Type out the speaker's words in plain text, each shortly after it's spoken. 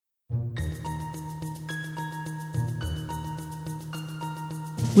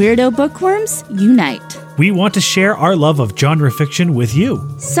Weirdo bookworms, unite. We want to share our love of genre fiction with you.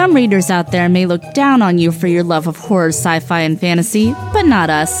 Some readers out there may look down on you for your love of horror, sci-fi, and fantasy, but not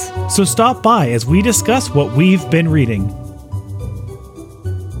us. So stop by as we discuss what we've been reading.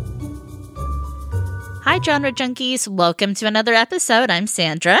 Hi, Genre Junkies. Welcome to another episode. I'm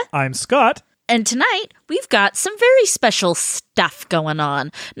Sandra. I'm Scott. And tonight, we've got some very special stuff going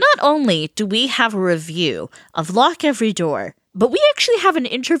on. Not only do we have a review of Lock Every Door, but we actually have an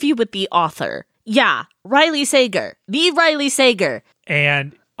interview with the author. Yeah, Riley Sager. The Riley Sager.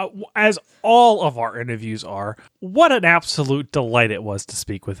 And as all of our interviews are, what an absolute delight it was to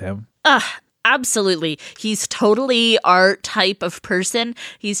speak with him. Absolutely. He's totally our type of person.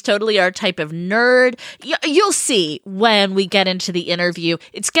 He's totally our type of nerd. You'll see when we get into the interview.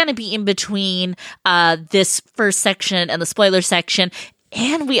 It's going to be in between this first section and the spoiler section.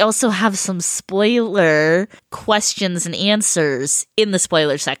 And we also have some spoiler questions and answers in the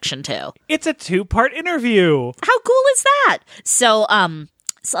spoiler section, too. It's a 2-part interview. How cool is that? So,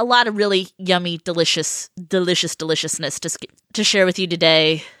 it's a lot of really yummy, deliciousness to share with you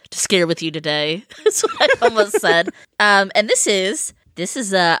today. To scare with you today. That's what I almost said. And this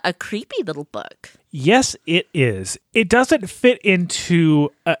is a creepy little book. Yes, it is. It doesn't fit into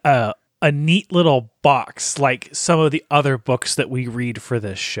a neat little box like some of the other books that we read for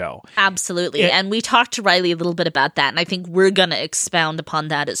this show. Absolutely. And we talked to Riley a little bit about that, and I think we're going to expound upon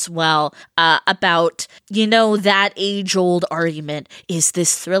that as well, about, that age-old argument. Is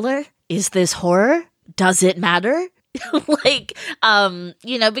this thriller? Is this horror? Does it matter?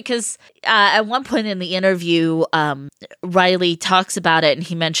 Because at one point in the interview, Riley talks about it and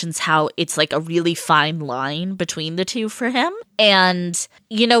he mentions how it's like a really fine line between the two for him. And,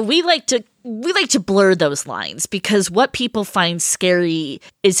 we like to blur those lines because what people find scary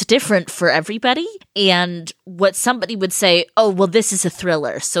is different for everybody. And what somebody would say, oh, well, this is a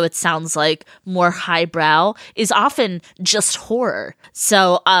thriller, so it sounds like more highbrow, is often just horror.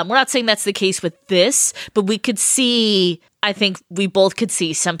 So we're not saying that's the case with this, but I think we both could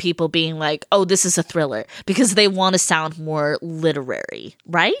see some people being like, oh, this is a thriller because they want to sound more literary,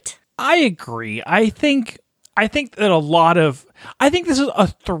 right? I agree. I think that I think this is a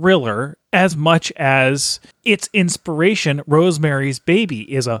thriller as much as its inspiration, Rosemary's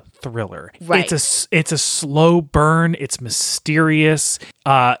Baby, is a thriller. Right. It's a slow burn. It's mysterious.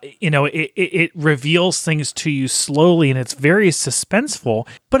 It reveals things to you slowly, and it's very suspenseful.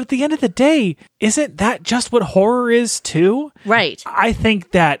 But at the end of the day, isn't that just what horror is too? Right. I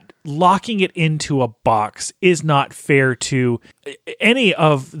think that locking it into a box is not fair to any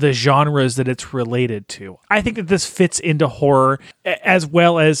of the genres that it's related to. I think that this fits into horror as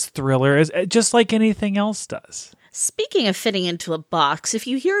well as thriller, as just like anything else does. Speaking of fitting into a box, if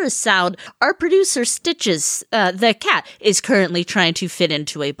you hear a sound, our producer Stitches, the cat, is currently trying to fit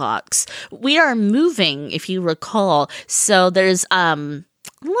into a box. We are moving, if you recall, so there's a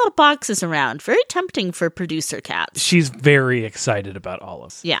lot of boxes around. Very tempting for producer cats. She's very excited about all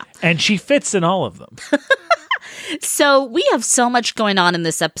of them. Yeah. And she fits in all of them. So we have so much going on in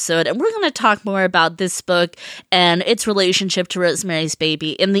this episode, and we're going to talk more about this book and its relationship to Rosemary's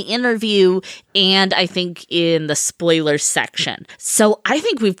Baby in the interview and I think in the spoiler section. So I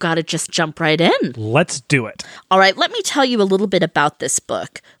think we've got to just jump right in. Let's do it. All right, let me tell you a little bit about this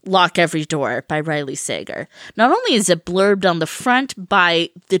book, Lock Every Door by Riley Sager. Not only is it blurbed on the front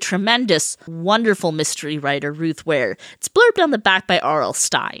by the tremendous, wonderful mystery writer Ruth Ware, it's blurbed on the back by R.L.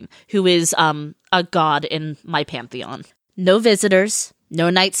 Stine, who is a god in my pantheon. No visitors, no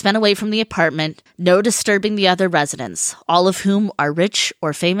night spent away from the apartment, no disturbing the other residents, all of whom are rich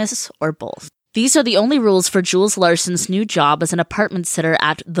or famous or both. These are the only rules for Jules Larson's new job as an apartment sitter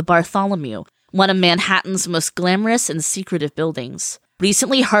at the Bartholomew, one of Manhattan's most glamorous and secretive buildings.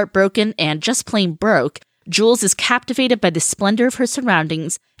 Recently heartbroken and just plain broke, Jules is captivated by the splendor of her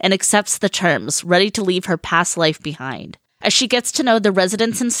surroundings and accepts the terms, ready to leave her past life behind. As she gets to know the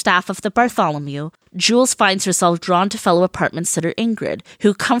residents and staff of the Bartholomew, Jules finds herself drawn to fellow apartment sitter Ingrid,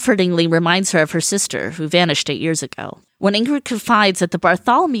 who comfortingly reminds her of her sister, who vanished 8 years ago. When Ingrid confides that the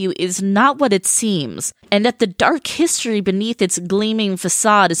Bartholomew is not what it seems, and that the dark history beneath its gleaming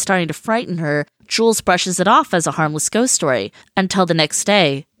facade is starting to frighten her, Jules brushes it off as a harmless ghost story, until the next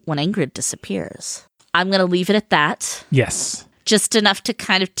day, when Ingrid disappears. I'm going to leave it at that. Yes. Just enough to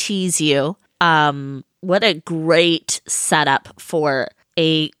kind of tease you. What a great setup for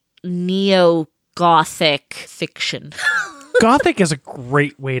a neo-Gothic fiction. Gothic is a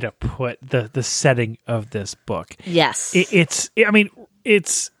great way to put the setting of this book. Yes. It's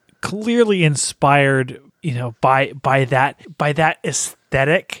clearly inspired, by that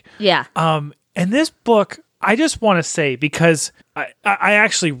aesthetic. Yeah. And this book I just want to say, because I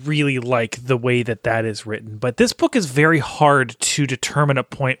actually really like the way that is written, but this book is very hard to determine a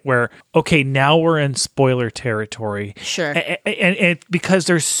point where, okay, now we're in spoiler territory. Sure. And because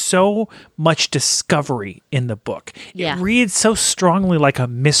there's so much discovery in the book. Yeah. It reads so strongly like a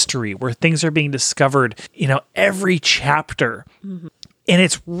mystery where things are being discovered, every chapter. Mm-hmm. And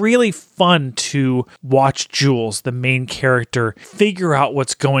it's really fun to watch Jules, the main character, figure out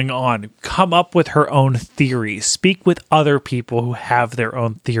what's going on, come up with her own theories, speak with other people who have their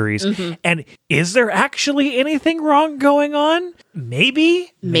own theories. Mm-hmm. And is there actually anything wrong going on?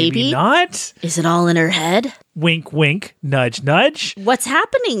 Maybe. Maybe not. Is it all in her head? Wink, wink, nudge, nudge. What's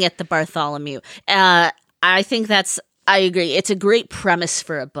happening at the Bartholomew? I agree. It's a great premise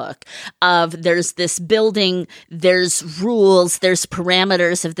for a book of there's this building, there's rules, there's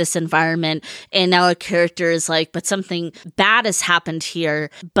parameters of this environment. And now a character is like, but something bad has happened here,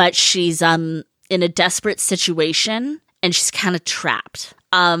 but she's in a desperate situation and she's kind of trapped.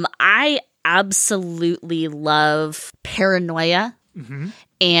 I absolutely love paranoia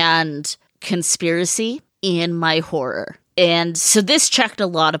and conspiracy in my horror. And so this checked a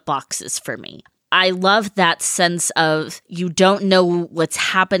lot of boxes for me. I love that sense of you don't know what's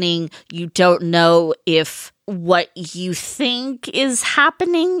happening. You don't know if what you think is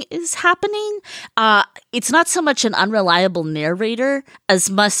happening is happening. It's not so much an unreliable narrator as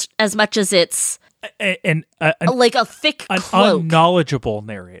much as it's like a thick cloak. Unknowledgeable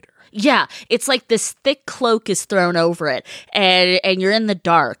narrator. Yeah, it's like this thick cloak is thrown over it, and you're in the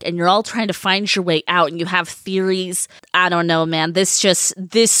dark, and you're all trying to find your way out, and you have theories. I don't know, man. This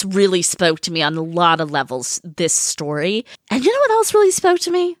really spoke to me on a lot of levels, this story. And you know what else really spoke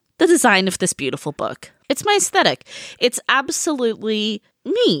to me? The design of this beautiful book. It's my aesthetic. It's absolutely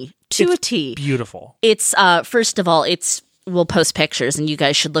me to a T. Beautiful. It's, first of all, we'll post pictures, and you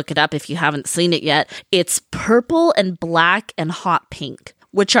guys should look it up if you haven't seen it yet. It's purple and black and hot pink,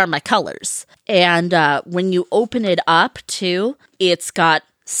 which are my colors. And when you open it up, too, it's got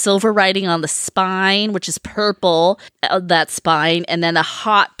silver writing on the spine, which is purple, that spine, and then a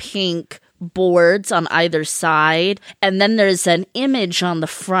hot pink boards on either side. And then there's an image on the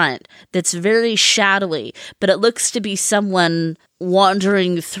front that's very shadowy, but it looks to be someone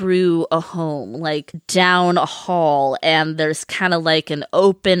wandering through a home, like down a hall, and there's kind of like an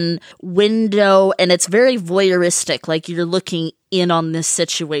open window, and it's very voyeuristic, like you're looking in on this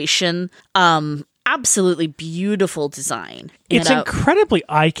situation. Absolutely beautiful design. It's incredibly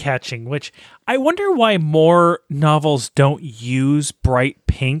eye-catching, which I wonder why more novels don't use bright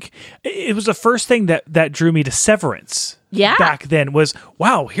pink. It was the first thing that drew me to Severance. Yeah. Back then was,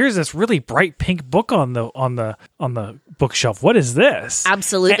 wow, here's this really bright pink book on the bookshelf. What is this?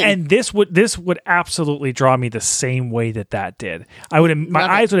 Absolutely. And this would absolutely draw me the same way that did.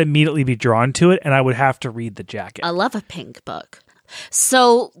 My eyes would immediately be drawn to it, and I would have to read the jacket. I love a pink book.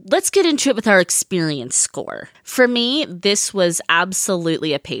 So let's get into it with our experience score. For me, this was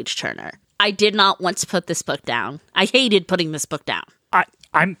absolutely a page turner. I did not want to put this book down. I hated putting this book down.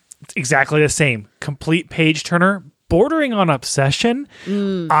 I'm exactly the same. Complete page turner, bordering on obsession.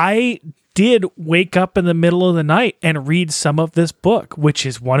 I did wake up in the middle of the night and read some of this book, which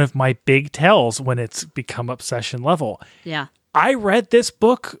is one of my big tells when it's become obsession level. Yeah. I read this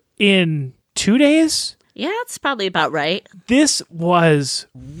book in 2 days. Yeah, it's probably about right. This was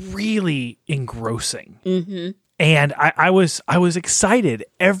really engrossing. Mm-hmm. And I was excited.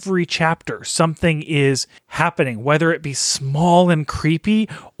 Every chapter, something is happening, whether it be small and creepy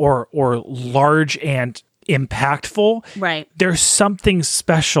or large and impactful. Right. There's something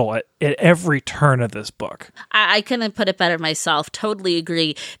special at every turn of this book. I couldn't put it better myself. Totally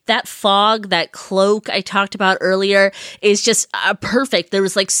agree. That fog, that cloak I talked about earlier is just perfect. There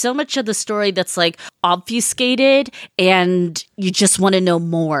was like so much of the story that's like obfuscated, and you just want to know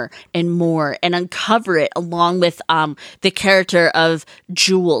more and uncover it along with the character of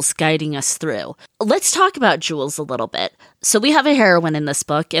Jules guiding us through. Let's talk about Jules a little bit. So we have a heroine in this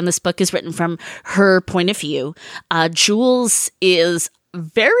book, and this book is written from her point of view. Jules is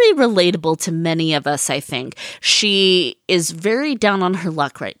very relatable to many of us, I think. She is very down on her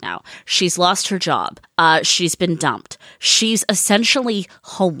luck right now. She's lost her job. She's been dumped. She's essentially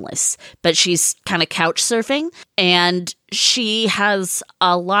homeless, but she's kind of couch surfing, and she has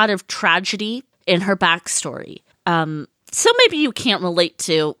a lot of tragedy in her backstory. So maybe you can't relate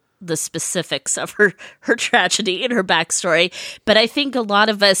to the specifics of her tragedy and her backstory, but I think a lot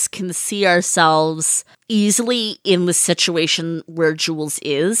of us can see ourselves easily in the situation where Jules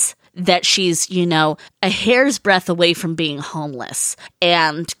is, that she's, a hair's breadth away from being homeless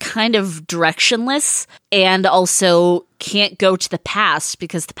and kind of directionless, and also can't go to the past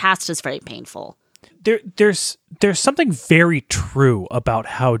because the past is very painful. there's something very true about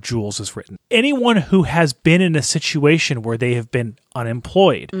how Jules is written. Anyone who has been in a situation where they have been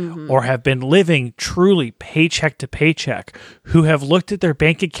unemployed or have been living truly paycheck to paycheck, who have looked at their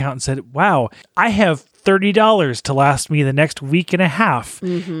bank account and said, wow, I have $30 to last me the next week and a half.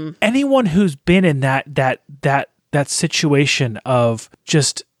 Anyone who's been in that situation of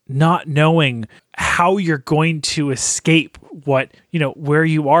just not knowing how you're going to escape where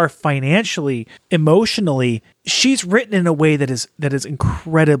you are financially, emotionally, she's written in a way that is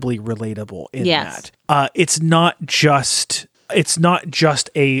incredibly relatable in that. It's not just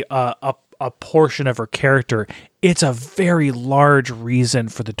a portion of her character. It's a very large reason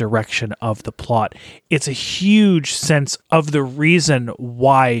for the direction of the plot. It's a huge sense of the reason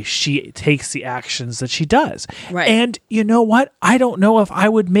why she takes the actions that she does. Right. And you know what? I don't know if I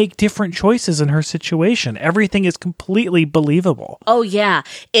would make different choices in her situation. Everything is completely believable. Oh, yeah.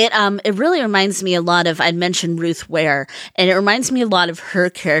 It really reminds me a lot of, I mentioned Ruth Ware, and it reminds me a lot of her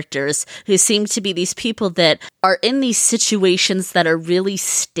characters who seem to be these people that are in these situations that are really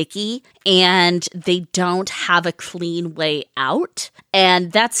sticky and they don't have a clean way out.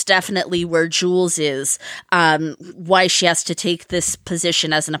 And that's definitely where Jules is, why she has to take this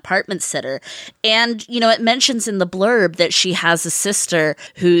position as an apartment sitter. And, it mentions in the blurb that she has a sister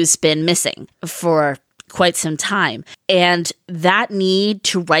who's been missing for quite some time. And that need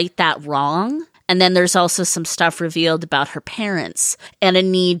to right that wrong. And then there's also some stuff revealed about her parents and a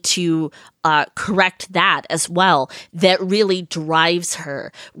need to correct that as well that really drives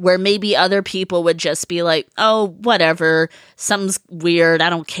her, where maybe other people would just be like, oh, whatever, something's weird, I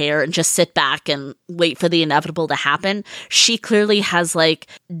don't care, and just sit back and wait for the inevitable to happen. She clearly has like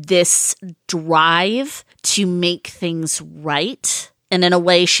this drive to make things right. And in a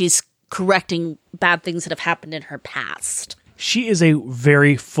way, she's correcting bad things that have happened in her past. She is a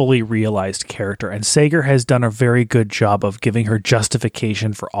very fully realized character, and Sager has done a very good job of giving her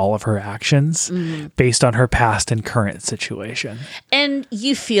justification for all of her actions based on her past and current situation. And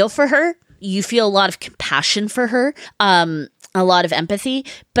you feel for her. You feel a lot of compassion for her, a lot of empathy,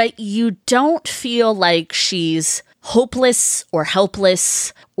 but you don't feel like she's hopeless or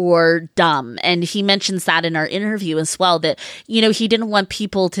helpless or dumb. And he mentions that in our interview as well, that, he didn't want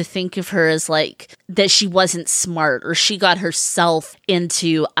people to think of her as like that she wasn't smart or she got herself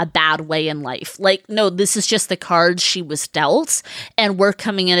into a bad way in life. Like, no, this is just the cards she was dealt. And we're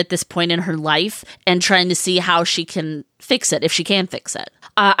coming in at this point in her life and trying to see how she can fix it, if she can fix it.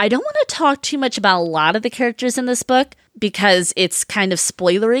 I don't want to talk too much about a lot of the characters in this book because it's kind of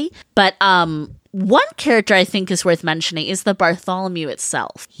spoilery, but one character I think is worth mentioning is the Bartholomew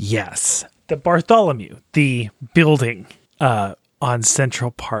itself. Yes. The Bartholomew, the building on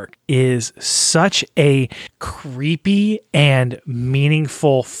Central Park, is such a creepy and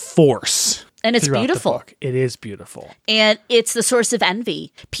meaningful force. And it's beautiful. It is beautiful. And it's the source of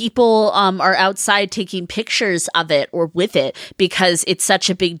envy. People are outside taking pictures of it or with it because it's such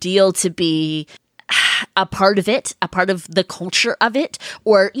a big deal to be a part of it, a part of the culture of it,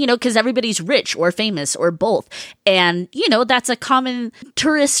 or, because everybody's rich or famous or both. And, that's a common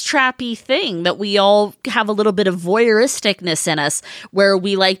tourist trappy thing that we all have a little bit of voyeuristicness in us where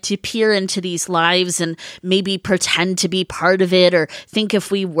we like to peer into these lives and maybe pretend to be part of it or think if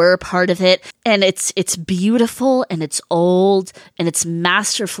we were part of it. And it's beautiful and it's old and it's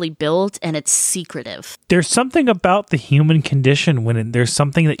masterfully built and it's secretive. There's something about the human condition when there's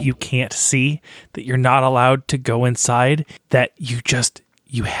something that you can't see, that you're not allowed to go inside, that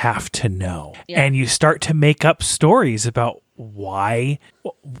you have to know. Yeah. And you start to make up stories about why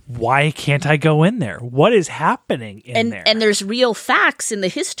can't I go in there? What is happening in there? And there's real facts in the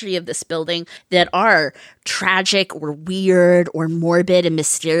history of this building that are tragic or weird or morbid and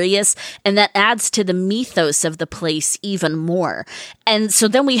mysterious, and that adds to the mythos of the place even more. And so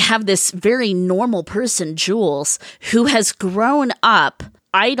then we have this very normal person, Jules, who has grown up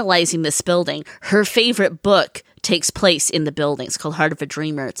idolizing this building. Her favorite book takes place in the building. It's called Heart of a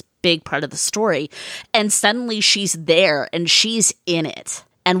Dreamer. It's a big part of the story. And suddenly she's there and she's in it.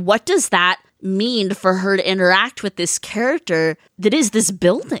 And what does that mean for her to interact with this character that is this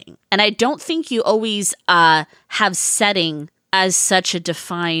building? And I don't think you always have setting as such a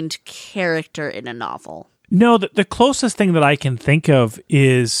defined character in a novel. No, the closest thing that I can think of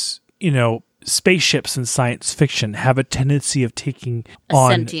is, spaceships in science fiction have a tendency of taking on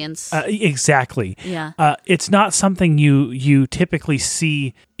sentience. Exactly. Yeah. It's not something you typically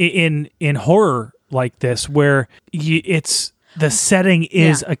see in horror like this, where it's the setting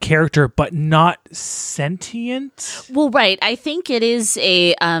is a character, but not sentient. Well, right. I think it is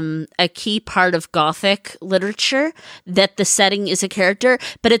a key part of Gothic literature that the setting is a character,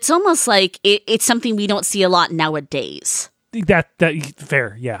 but it's almost like it's something we don't see a lot nowadays. That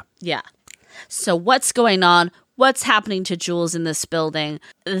fair, yeah. Yeah. So what's going on? What's happening to Jules in this building?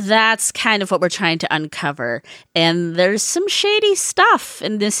 That's kind of what we're trying to uncover. And there's some shady stuff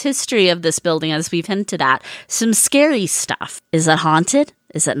in this history of this building, as we've hinted at. Some scary stuff. Is it haunted?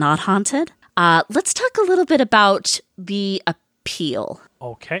 Is it not haunted? Let's talk a little bit about the appeal.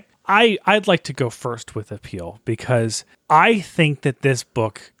 Okay. I'd like to go first with appeal because I think that this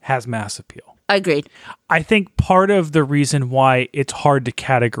book has mass appeal. Agreed. I think part of the reason why it's hard to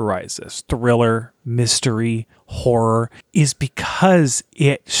categorize this thriller, mystery, horror is because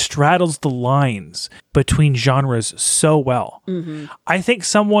it straddles the lines between genres so well. Mm-hmm. I think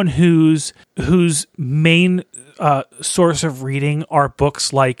someone whose main source of reading are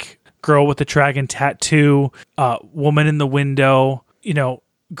books like Girl with the Dragon Tattoo, Woman in the Window,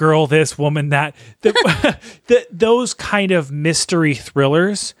 Girl This, Woman That, those kind of mystery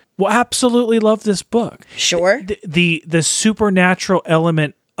thrillers will absolutely love this book. Sure. The supernatural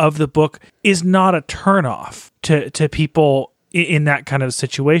element of the book is not a turnoff to people in that kind of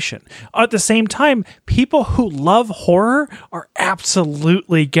situation. At the same time, people who love horror are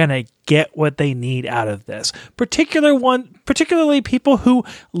absolutely gonna get what they need out of this. Particularly people who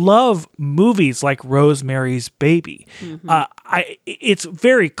love movies like Rosemary's Baby. Mm-hmm. It's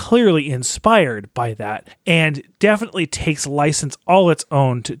very clearly inspired by that and definitely takes license all its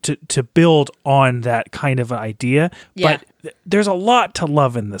own to build on that kind of idea. Yeah. But there's a lot to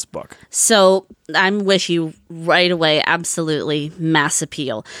love in this book. So I'm with you right away. Absolutely mass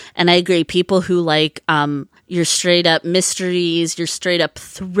appeal. And I agree. People who like your straight up mysteries, your straight up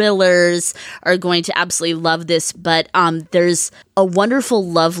thrillers are going to absolutely love this. But there's a wonderful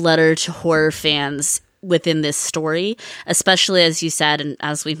love letter to horror fans within this story, especially as you said, and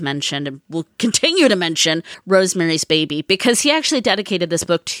as we've mentioned, and we'll continue to mention, Rosemary's Baby, because he actually dedicated this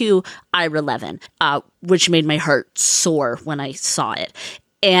book to Ira Levin, which made my heart soar when I saw it.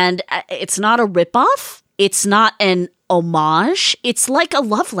 And it's not a ripoff. It's not an homage. It's like a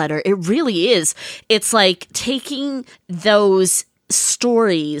love letter. It really is. It's like taking those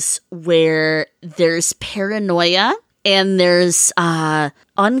stories where there's paranoia and there's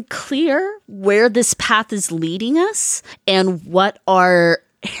unclear where this path is leading us and what our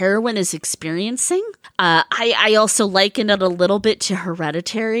heroine is experiencing. I also liken it a little bit to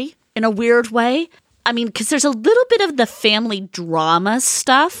Hereditary in a weird way. I mean, because there's a little bit of the family drama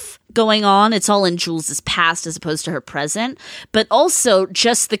stuff going on. It's all in Jules's past as opposed to her present. But also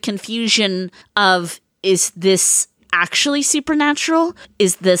just the confusion of, is this actually supernatural?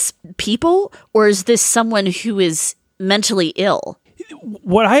 Is this people? Or is this someone who is mentally ill?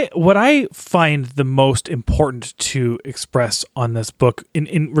 What I find the most important to express on this book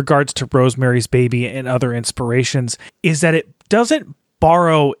in regards to Rosemary's Baby and other inspirations is that it doesn't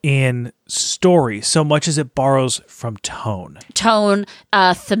borrow in story so much as it borrows from tone.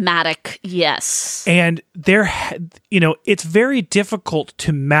 Thematic, yes. And it's very difficult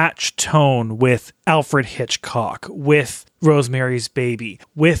to match tone with Alfred Hitchcock, with Rosemary's Baby,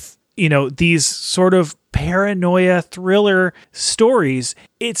 with these sort of paranoia thriller stories.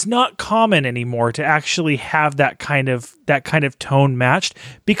 It's not common anymore to actually have that kind of tone matched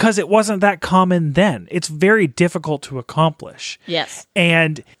because it wasn't that common then. It's very difficult to accomplish. Yes.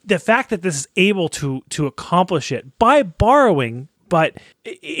 And the fact that this is able to accomplish it by borrowing, but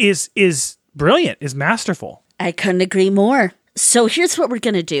is brilliant, is masterful. I couldn't agree more. So here's what we're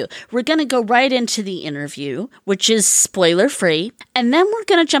going to do. We're going to go right into the interview, which is spoiler-free, and then we're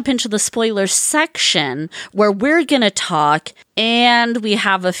going to jump into the spoiler section where we're going to talk, and we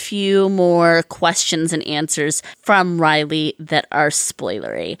have a few more questions and answers from Riley that are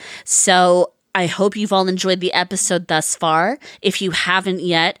spoilery. So I hope you've all enjoyed the episode thus far. If you haven't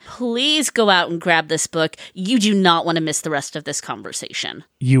yet, please go out and grab this book. You do not want to miss the rest of this conversation.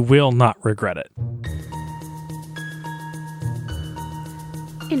 You will not regret it.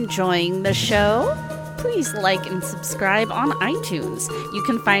 Enjoying the show? Please like and subscribe on iTunes. You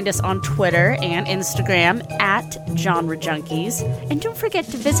can find us on Twitter and Instagram at Genre Junkies. And don't forget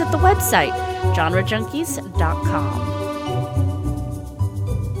to visit the website, genrejunkies.com.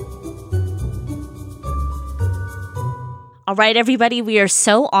 All right, everybody, we are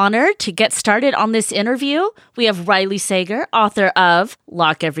so honored to get started on this interview. We have Riley Sager, author of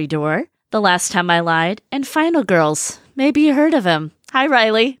Lock Every Door, The Last Time I Lied, and Final Girls. Maybe you heard of him. Hi,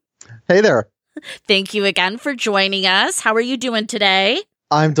 Riley. Hey there. Thank you again for joining us. How are you doing today?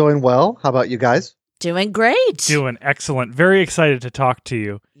 I'm doing well. How about you guys? Doing great. Doing excellent. Very excited to talk to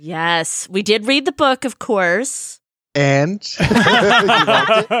you. Yes, we did read the book, of course. And you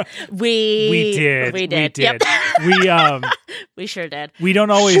liked it? We did. Yep. We sure did. We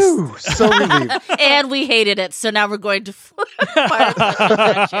don't always. Phew, so relieved. And we hated it, so now we're going to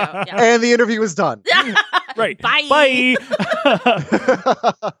yeah. And the interview was done. Right. Bye.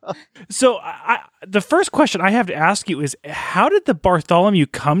 So the first question I have to ask you is, how did the Bartholomew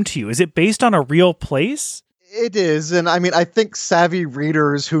come to you? Is it based on a real place? It is. And I mean, I think savvy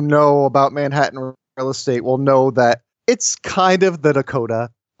readers who know about Manhattan real estate will know that it's kind of the Dakota.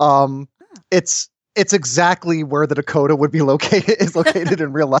 It's exactly where the Dakota would be located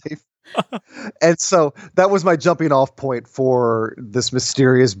in real life. And so that was my jumping off point for this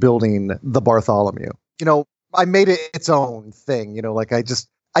mysterious building, the Bartholomew. You know, I made it its own thing, you know, like I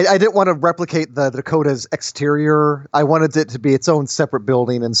didn't want to replicate the Dakota's exterior. I wanted it to be its own separate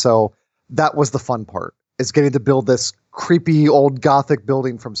building. And so that was the fun part, is getting to build this creepy old Gothic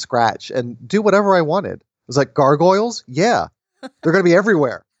building from scratch and do whatever I wanted. It was like, gargoyles? Yeah, they're going to be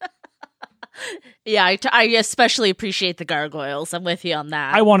everywhere. Yeah, I especially appreciate the gargoyles. I'm with you on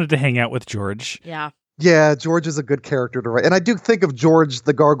that. I wanted to hang out with George. Yeah. Yeah, George is a good character to write. And I do think of George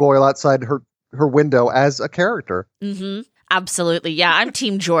the gargoyle outside her window as a character. Mm-hmm. Absolutely. Yeah, I'm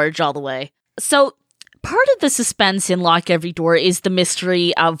Team George all the way. So part of the suspense in Lock Every Door is the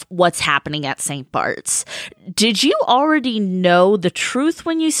mystery of what's happening at St. Bart's. Did you already know the truth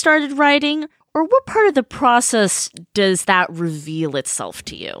when you started writing? Or what part of the process does that reveal itself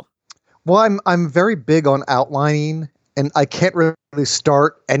to you? Well, I'm very big on outlining, and I can't really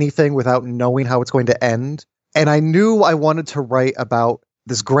start anything without knowing how it's going to end. And I knew I wanted to write about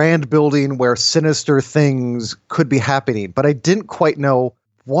this grand building where sinister things could be happening, but I didn't quite know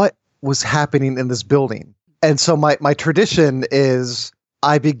what was happening in this building. And so my tradition is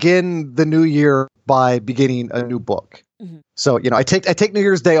I begin the new year by beginning a new book. Mm-hmm. So, you know, I take New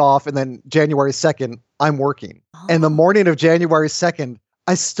Year's Day off, and then January 2nd, I'm working. Oh. And the morning of January 2nd,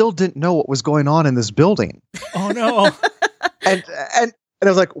 I still didn't know what was going on in this building. Oh no. and I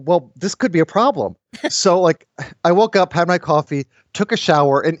was like, well, this could be a problem. So like I woke up, had my coffee, took a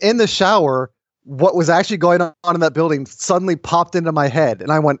shower, and in the shower, what was actually going on in that building suddenly popped into my head.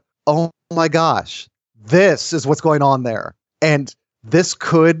 And I went, oh my gosh, this is what's going on there. And this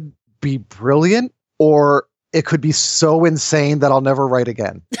could be brilliant, or it could be so insane that I'll never write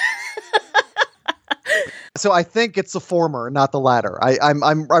again. So I think it's the former, not the latter.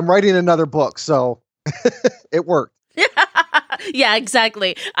 I'm writing another book, so it worked. Yeah,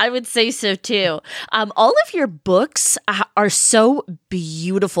 exactly. I would say so too. All of your books are so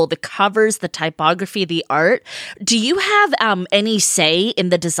beautiful. The covers, the typography, the art. Do you have any say in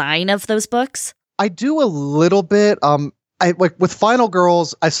the design of those books? I do a little bit. I like with Final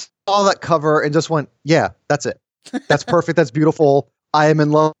Girls, I saw that cover and just went, yeah, that's it. That's perfect. That's beautiful. I am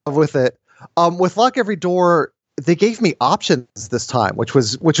in love with it. With Lock Every Door, they gave me options this time, which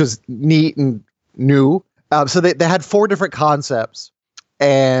was neat and new. So they had 4 different concepts,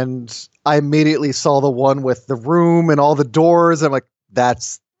 and I immediately saw the one with the room and all the doors. And I'm like,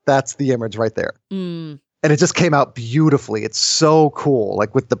 that's the image right there. Mm. And it just came out beautifully. It's so cool,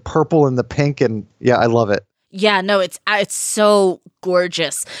 like with the purple and the pink, and yeah, I love it. Yeah, no, it's so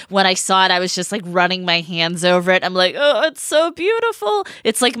gorgeous. When I saw it, I was just like running my hands over it. I'm like, oh, it's so beautiful.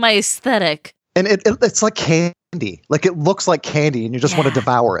 It's like my aesthetic. And it's like candy. Like it looks like candy, and you just want to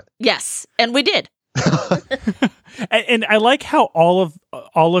devour it. Yes, and we did. And I like how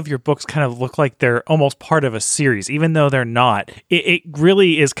all of your books kind of look like they're almost part of a series, even though they're not. It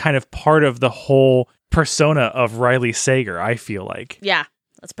really is kind of part of the whole persona of Riley Sager, I feel like. Yeah,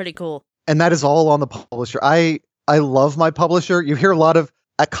 that's pretty cool. And that is all on the publisher. I love my publisher. You hear a lot of,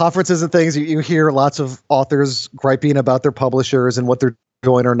 at conferences and things, you hear lots of authors griping about their publishers and what they're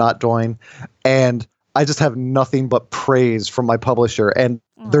doing or not doing. And I just have nothing but praise from my publisher. And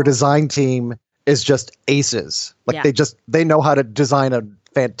their design team is just aces. Like they know how to design a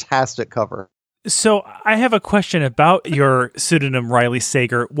fantastic cover. So I have a question about your pseudonym, Riley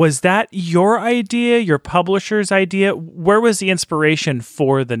Sager. Was that your idea, your publisher's idea? Where was the inspiration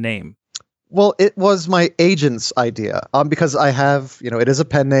for the name? Well, it was my agent's idea, because I have, it is a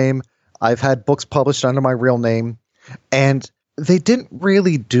pen name. I've had books published under my real name, and they didn't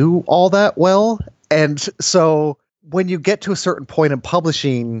really do all that well. And so when you get to a certain point in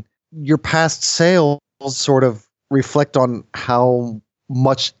publishing, your past sales sort of reflect on how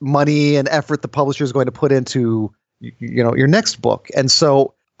much money and effort the publisher is going to put into, your next book. And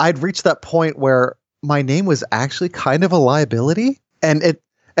so I'd reached that point where my name was actually kind of a liability, and it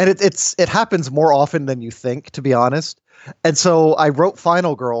happens more often than you think, to be honest. And so I wrote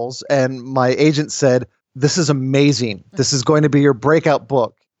Final Girls, and my agent said, "This is amazing. This is going to be your breakout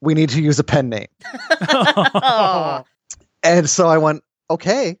book. We need to use a pen name." And so I went,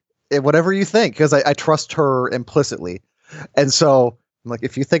 "Okay, whatever you think," because I trust her implicitly. And so I'm like,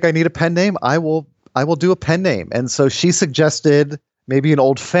 "If you think I need a pen name, I will do a pen name." And so she suggested maybe an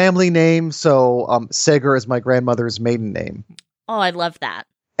old family name. So Sager is my grandmother's maiden name. Oh, I love that.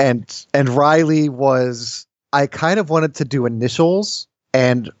 And Riley was, I kind of wanted to do initials.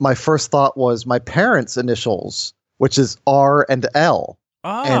 And my first thought was my parents' initials, which is R and L.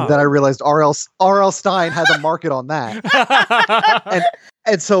 Oh. And then I realized R.L. Stein had the market on that.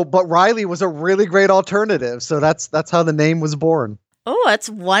 and so, but Riley was a really great alternative. So that's how the name was born. Oh, that's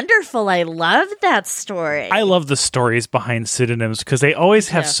wonderful. I love that story. I love the stories behind pseudomonyms because they always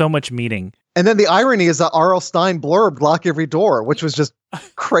have so much meaning. And then the irony is that R.L. Stein blurbed Lock Every Door, which was just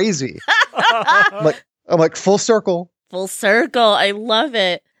crazy. I'm like, full circle. Full circle. I love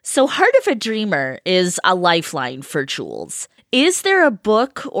it. So Heart of a Dreamer is a lifeline for Jules. Is there a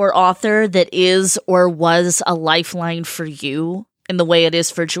book or author that is or was a lifeline for you in the way it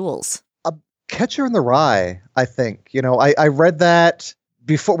is for Jules? Catcher in the Rye, I think. I read that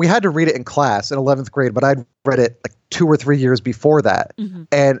before. We had to read it in class in 11th grade, but I'd read it like 2 or 3 years before that. Mm-hmm.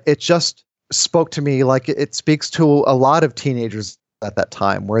 And it just spoke to me like it speaks to a lot of teenagers at that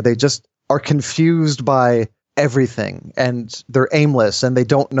time, where they just are confused by everything and they're aimless and they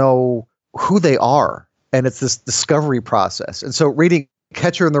don't know who they are. And it's this discovery process. And so reading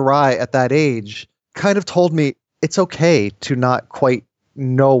Catcher in the Rye at that age kind of told me it's okay to not quite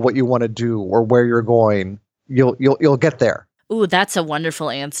know what you want to do or where you're going. You'll get there. Ooh, that's a wonderful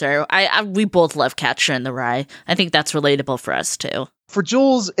answer. We both love Catcher in the Rye. I think that's relatable for us too. For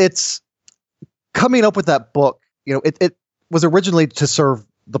Jules, it's coming up with that book. It was originally to serve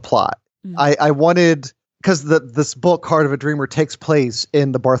the plot. Mm-hmm. I wanted, because this book, Heart of a Dreamer, takes place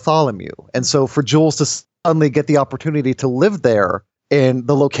in the Bartholomew. And so for Jules to suddenly get the opportunity to live there in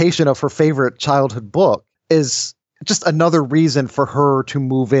the location of her favorite childhood book is just another reason for her to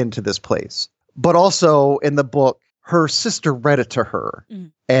move into this place. But also in the book, her sister read it to her.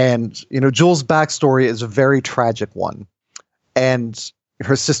 Mm. And, Jules' backstory is a very tragic one. And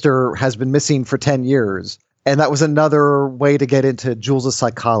her sister has been missing for 10 years. And that was another way to get into Jules'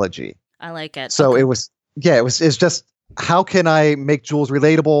 psychology. I like it. So okay. It's just, how can I make Jules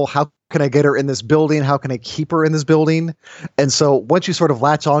relatable? How can I get her in this building? How can I keep her in this building? And so once you sort of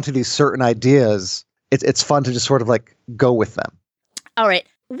latch onto these certain ideas, it's fun to just sort of like go with them. All right.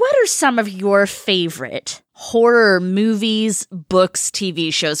 What are some of your favorite horror movies, books,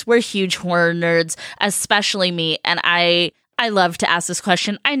 TV shows? We're huge horror nerds, especially me. And I love to ask this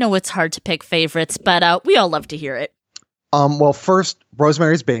question. I know it's hard to pick favorites, but we all love to hear it. Well, first,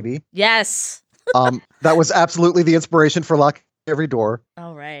 Rosemary's Baby. Yes. That was absolutely the inspiration for Lock Every Door.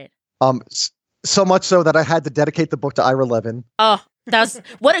 All right. So much so that I had to dedicate the book to Ira Levin. Oh,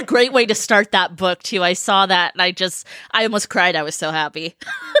 what a great way to start that book too. I saw that and I almost cried. I was so happy.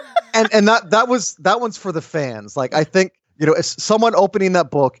 and that one's for the fans. Like, I think, if someone opening that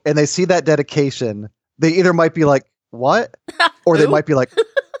book and they see that dedication, they either might be like, "What?" Or they might be like,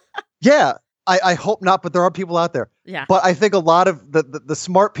 "Yeah, I hope not," but there are people out there. Yeah. But I think a lot of the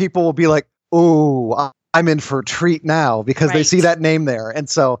smart people will be like, "Ooh, I'm in for a treat now," because they see that name there. And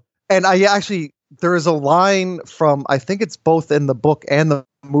so, and I actually, there is a line from, I think it's both in the book and the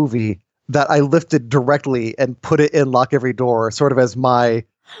movie, that I lifted directly and put it in Lock Every Door, sort of as my,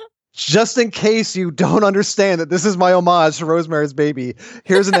 just in case you don't understand that this is my homage to Rosemary's Baby,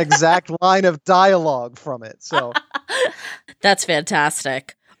 here's an exact line of dialogue from it. So that's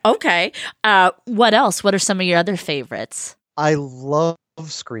fantastic. Okay. What else? What are some of your other favorites? I love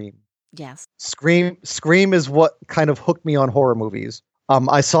Scream. Yes. Scream is what kind of hooked me on horror movies.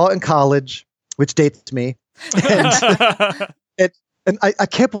 I saw it in college, which dates me. And I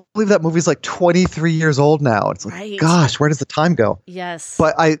can't believe that movie's like 23 years old now. It's like, gosh, where does the time go? Yes.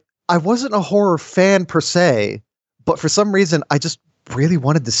 But I wasn't a horror fan per se, but for some reason, I just really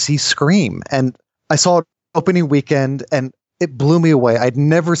wanted to see Scream. And I saw it opening weekend and it blew me away. I'd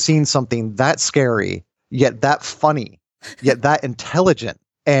never seen something that scary, yet that funny, yet that intelligent.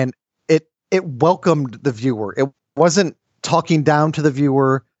 And it welcomed the viewer. It wasn't talking down to the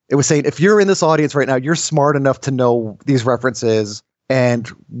viewer. It was saying, if you're in this audience right now, you're smart enough to know these references and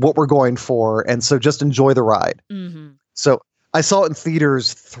what we're going for. And so just enjoy the ride. Mm-hmm. So I saw it in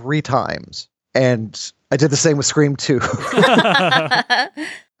theaters 3 times, and I did the same with Scream 2.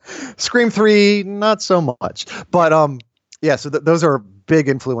 Scream 3, not so much. But yeah, so those are big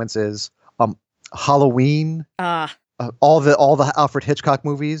influences. Halloween. All the Alfred Hitchcock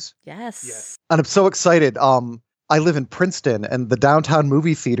movies. Yes. And I'm so excited. I live in Princeton, and the downtown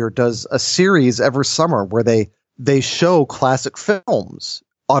movie theater does a series every summer where they show classic films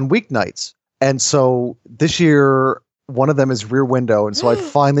on weeknights. And so this year, one of them is Rear Window, and so I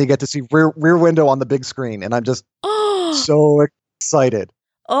finally get to see Rear Window on the big screen, and I'm just so excited.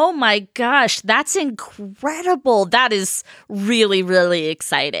 Oh my gosh, that's incredible. That is really, really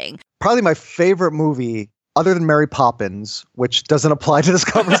exciting. Probably my favorite movie, other than Mary Poppins, which doesn't apply to this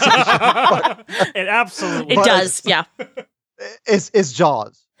conversation. It absolutely It does, yeah. Is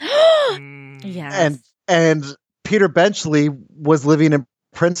Jaws. Yes. And Peter Benchley was living in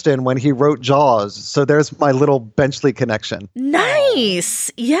Princeton when he wrote Jaws. So there's my little Benchley connection.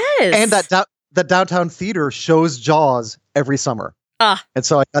 Nice. Yes. And that downtown theater shows Jaws every summer. And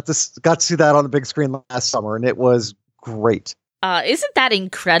so I got to see that on the big screen last summer, and it was great. Isn't that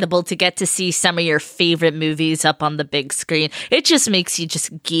incredible to get to see some of your favorite movies up on the big screen? It just makes you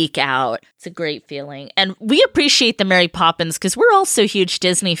just geek out. It's a great feeling. And we appreciate the Mary Poppins because we're also huge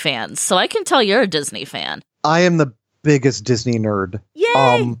Disney fans. So I can tell you're a Disney fan. I am the biggest Disney nerd.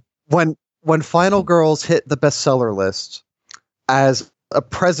 Yay! When Final Girls hit the bestseller list, as a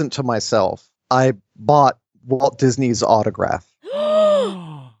present to myself, I bought Walt Disney's autograph.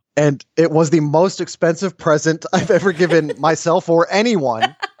 And it was the most expensive present I've ever given myself or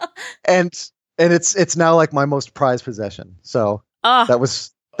anyone. And it's now like my most prized possession. So that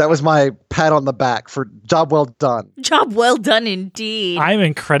was my pat on the back for job well done. Job well done indeed. I'm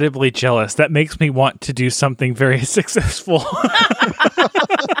incredibly jealous. That makes me want to do something very successful.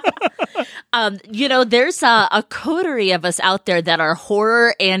 There's a coterie of us out there that are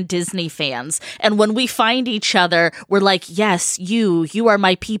horror and Disney fans. And when we find each other, we're like, yes, you are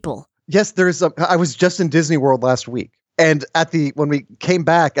my people. Yes, I was just in Disney World last week. And when we came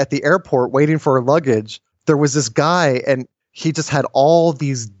back at the airport waiting for our luggage, there was this guy and he just had all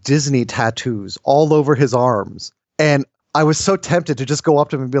these Disney tattoos all over his arms. And I was so tempted to just go up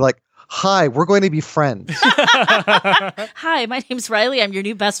to him and be like, hi, we're going to be friends. Hi, my name's Riley. I'm your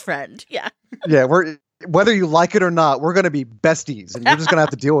new best friend. Yeah. Yeah, whether you like it or not, we're going to be besties, and you're just going to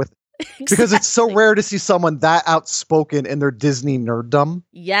have to deal with it. Exactly. Because it's so rare to see someone that outspoken in their Disney nerddom.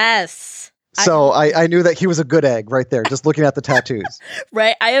 Yes. So I knew that he was a good egg right there, just looking at the tattoos.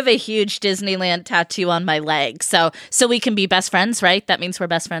 Right. I have a huge Disneyland tattoo on my leg. So we can be best friends, right? That means we're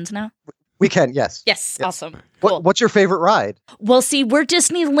best friends now? We can, yes. Yes, awesome. Cool. What's your favorite ride? Well, see, we're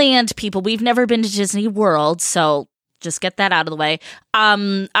Disneyland people. We've never been to Disney World, so just get that out of the way.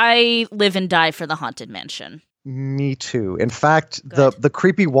 I live and die for the Haunted Mansion. Me too. In fact, the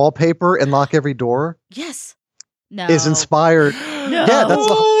creepy wallpaper in Lock Every Door is inspired. No. Yeah, that's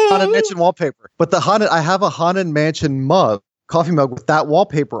the Haunted Mansion wallpaper. But I have a Haunted Mansion coffee mug with that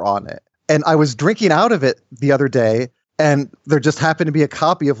wallpaper on it. And I was drinking out of it the other day, and there just happened to be a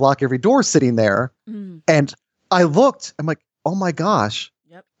copy of Lock Every Door sitting there. And I looked, I'm like, oh my gosh,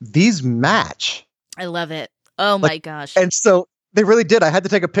 these match. I love it. Oh my gosh. And so they really did. I had to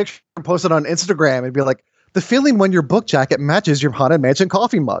take a picture and post it on Instagram and be like, the feeling when your book jacket matches your Haunted Mansion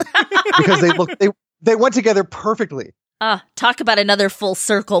coffee mug. Because they went together perfectly. Talk about another full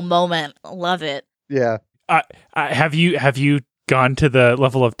circle moment. Love it. Yeah. Have you gone to the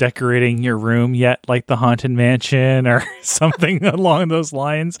level of decorating your room yet, like the Haunted Mansion or something along those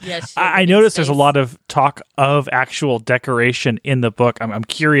lines? Yes. I noticed there's a lot of talk of actual decoration in the book. I'm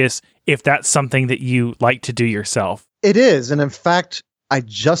curious if that's something that you like to do yourself. It is. And in fact, I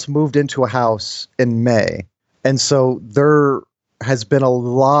just moved into a house in May. And so there has been a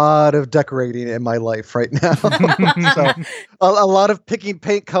lot of decorating in my life right now. So a lot of picking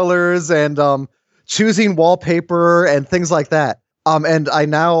paint colors and choosing wallpaper and things like that. And I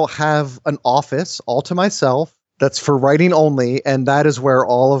now have an office all to myself that's for writing only. And that is where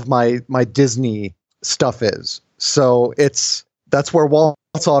all of my Disney stuff is. So that's where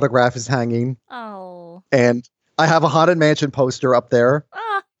Walt's autograph is hanging. Oh. And I have a Haunted Mansion poster up there.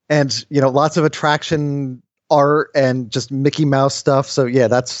 And, lots of attraction art and just Mickey Mouse stuff. So yeah,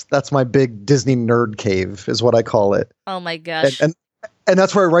 that's my big Disney nerd cave is what I call it. Oh my gosh. And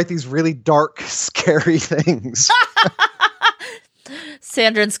that's where I write these really dark, scary things.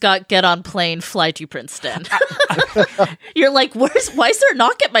 Sandra and Scott get on plane, fly to Princeton. You're like, why is there a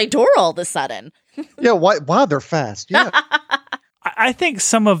knock at my door all of a sudden? Yeah, wow, they're fast. Yeah. I think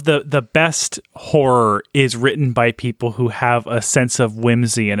some of the best horror is written by people who have a sense of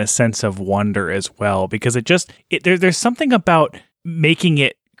whimsy and a sense of wonder as well, because there's something about making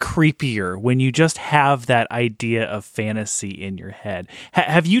it creepier when you just have that idea of fantasy in your head.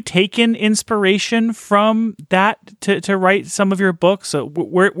 Have you taken inspiration from that to write some of your books? So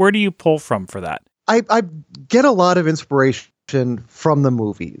where do you pull from for that? I get a lot of inspiration from the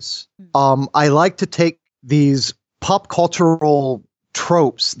movies. I like to take these pop cultural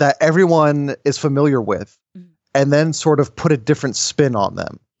tropes that everyone is familiar with, and then sort of put a different spin on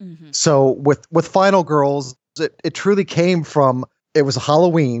them. So with Final Girls, it truly came from, it was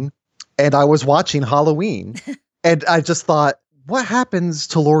Halloween, and I was watching Halloween, and I just thought, what happens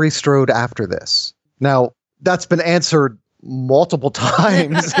to Laurie Strode after this? Now, that's been answered multiple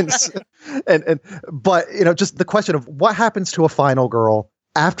times, but just the question of what happens to a final girl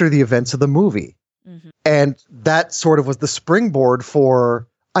after the events of the movie. And that sort of was the springboard for,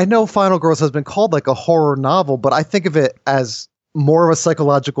 I know Final Girls has been called like a horror novel, but I think of it as more of a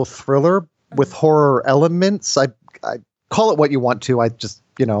psychological thriller with horror elements. I call it what you want to. I just,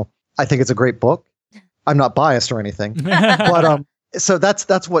 I think it's a great book. I'm not biased or anything, but so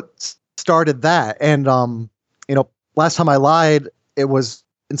that's what started that. And Last Time I Lied, it was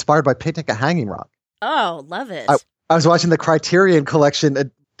inspired by Picnic at Hanging Rock. Oh, love it. I was watching the Criterion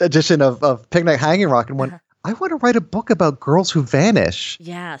Collection edition of Picnic at Hanging Rock and went, I want to write a book about girls who vanish.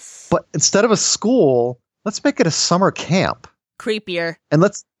 Yes. But instead of a school, let's make it a summer camp. Creepier. And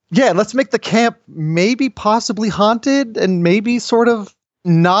let's make the camp maybe possibly haunted and maybe sort of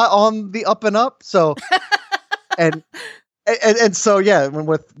not on the up and up. So, and so, yeah,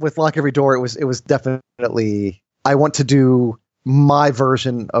 with Lock Every Door, it was definitely, I want to do my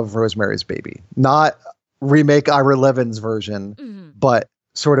version of Rosemary's Baby, not remake Ira Levin's version, but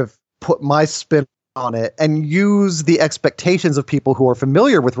sort of put my spin on it and use the expectations of people who are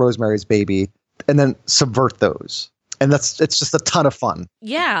familiar with Rosemary's Baby and then subvert those. And it's just a ton of fun.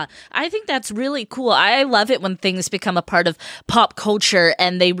 Yeah, I think that's really cool. I love it when things become a part of pop culture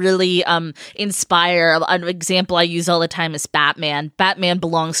and they really inspire. An example I use all the time is Batman. Batman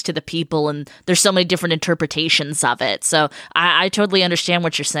belongs to the people, and there's so many different interpretations of it. So I totally understand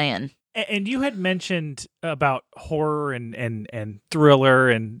what you're saying. And you had mentioned about horror and thriller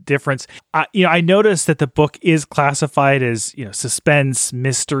and difference. I noticed that the book is classified as suspense,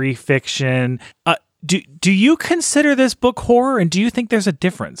 mystery, fiction. Do you consider this book horror, and do you think there's a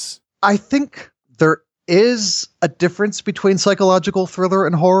difference? I think there is a difference between psychological thriller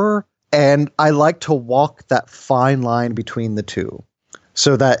and horror, and I like to walk that fine line between the two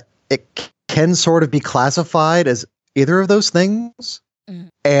so that it can sort of be classified as either of those things.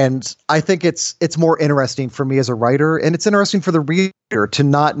 And I think it's more interesting for me as a writer, and it's interesting for the reader to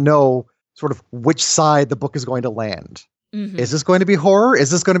not know sort of which side the book is going to land. Is this going to be horror? Is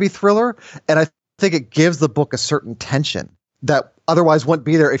this going to be thriller? And I think it gives the book a certain tension that otherwise wouldn't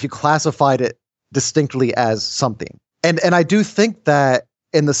be there if you classified it distinctly as something. And I do think that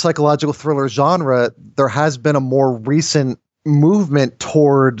in the psychological thriller genre, there has been a more recent movement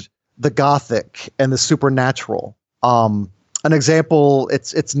toward the gothic and the supernatural. An example,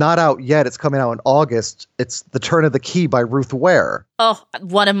 it's not out yet. It's coming out in August. It's The Turn of the Key by Ruth Ware. Oh,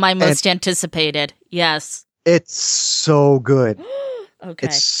 one of my most anticipated. Yes. It's so good. Okay.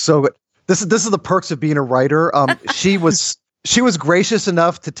 It's so good. This is the perks of being a writer. She was gracious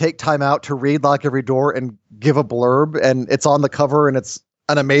enough to take time out to read Lock Every Door and give a blurb, and it's on the cover, and it's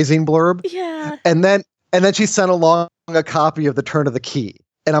an amazing blurb. Yeah. And then she sent along a copy of The Turn of the Key.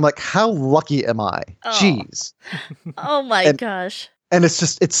 And I'm like, how lucky am I? Oh. Jeez. Oh my gosh. And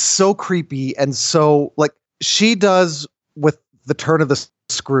it's so creepy. And so like she does with The Turn of the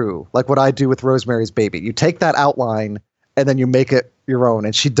Screw, like what I do with Rosemary's Baby. You take that outline and then you make it your own.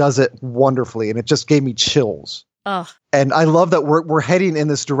 And she does it wonderfully. And it just gave me chills. Oh. And I love that we're heading in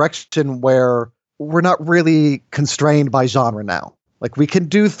this direction where we're not really constrained by genre now. Like we can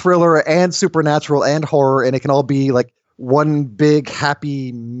do thriller and supernatural and horror, and it can all be like one big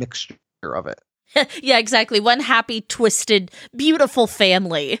happy mixture of it. Yeah, exactly. One happy, twisted, beautiful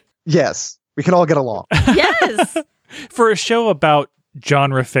family. Yes, we can all get along. Yes. For a show about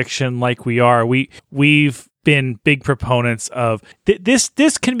genre fiction like we are, we've been big proponents of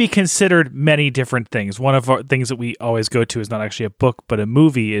this can be considered many different things. One of our things that we always go to is not actually a book but a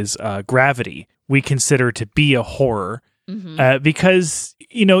movie is Gravity. We consider to be a horror because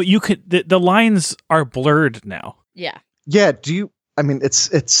you could the lines are blurred now. Yeah. Yeah,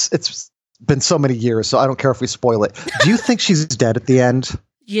 it's been so many years, so I don't care if we spoil it. Do you think she's dead at the end?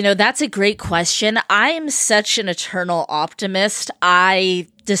 That's a great question. I am such an eternal optimist. I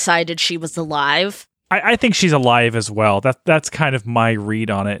decided she was alive. I think she's alive as well. That's kind of my read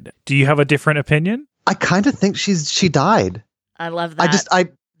on it. Do you have a different opinion? I kind of think she died. I love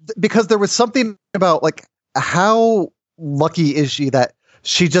that. Because there was something about like how lucky is she that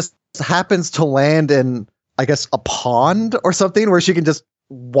she just happens to land in, I guess, a pond or something where she can just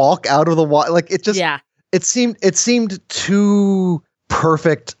walk out of the water. Like it just, it seemed too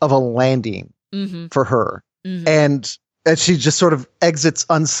perfect of a landing for her. And and she just sort of exits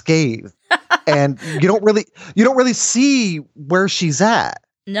unscathed. And you don't really see where she's at.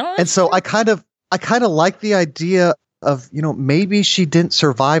 No. And so I kind of like the idea of, maybe she didn't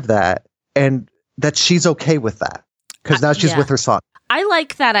survive that and that she's okay with that because now she's with her son. I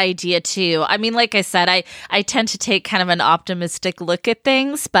like that idea too. I mean, like I said, I tend to take kind of an optimistic look at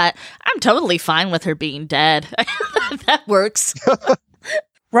things, but I'm totally fine with her being dead. That works.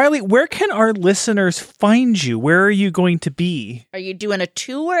 Riley, where can our listeners find you? Where are you going to be? Are you doing a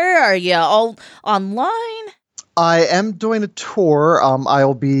tour? Are you all online? I am doing a tour.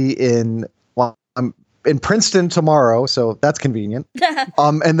 I'll be I'm in Princeton tomorrow, so that's convenient.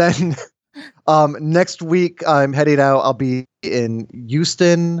 And then next week I'm heading out. I'll be in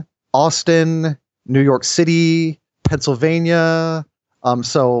Houston, Austin, New York City, Pennsylvania.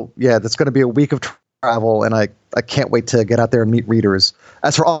 So yeah, that's going to be a week of travel, and I can't wait to get out there and meet readers.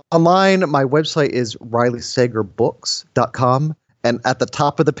 As for online, my website is RileySagerBooks.com. And at the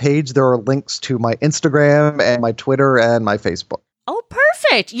top of the page, there are links to my Instagram and my Twitter and my Facebook. Oh,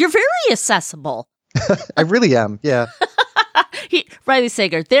 perfect. You're very accessible. I really am. Yeah. Riley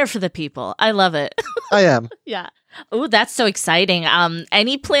Sager, there for the people. I love it. I am. Yeah. Oh, that's so exciting.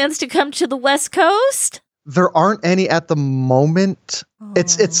 Any plans to come to the West Coast? There aren't any at the moment. Oh.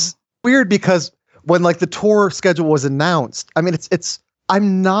 It's weird because when like the tour schedule was announced, I mean,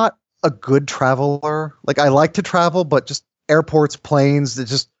 I'm not a good traveler. Like I like to travel, but just airports, planes, it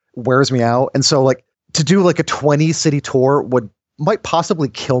just wears me out. And so like to do like a 20 city tour might possibly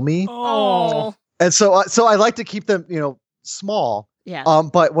kill me. Oh. And so I like to keep them, small. Yeah.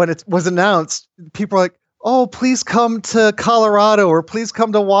 But when it was announced, people are like, "Oh, please come to Colorado or please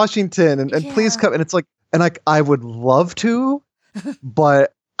come to Washington and please come." And it's like, and I would love to,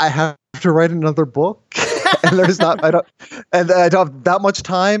 but I have to write another book and I don't have that much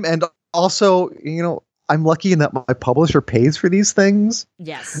time. And also, I'm lucky in that my publisher pays for these things.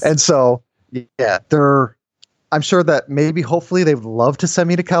 Yes. And so, yeah, I'm sure that hopefully they would love to send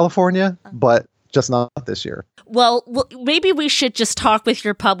me to California, but just not this year. Well, maybe we should just talk with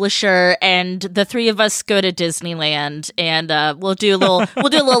your publisher and the three of us go to Disneyland and we'll do a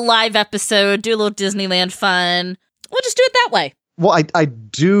little live episode, do a little Disneyland fun. We'll just do it that way. Well, I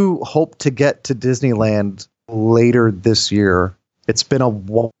do hope to get to Disneyland later this year. It's been a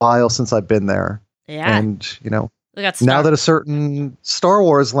while since I've been there. Yeah. And, now that a certain Star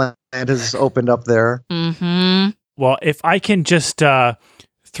Wars land has opened up there. Mm-hmm. Well, if I can just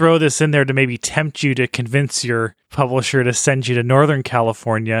throw this in there to maybe tempt you to convince your publisher to send you to Northern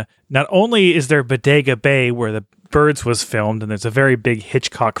California, not only is there Bodega Bay where the Birds was filmed, and there's a very big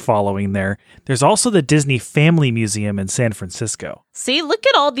Hitchcock following there, there's also the Disney Family Museum in San Francisco. See, look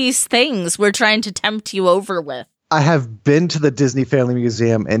at all these things we're trying to tempt you over with. I have been to the Disney Family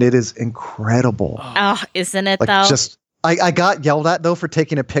Museum, and it is incredible. Oh, isn't it, like, though? I got yelled at, though, for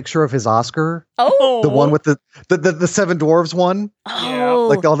taking a picture of his Oscar. Oh. The one with the Seven Dwarves one. Oh.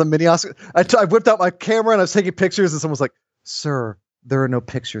 Like all the mini Oscars. I whipped out my camera, and I was taking pictures, and someone was like, "Sir, there are no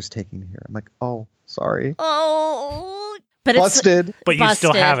pictures taken here." I'm like, "Oh, sorry." Oh. But busted. But you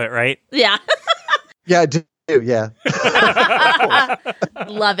still have it, right? Yeah. Yeah, I do. Yeah.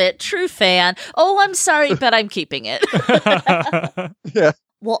 Love it. True fan. Oh, I'm sorry, but I'm keeping it. Yeah.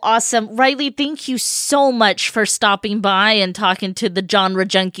 Well, awesome. Riley, thank you so much for stopping by and talking to the genre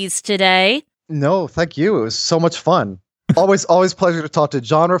junkies today. No, thank you. It was so much fun. Always pleasure to talk to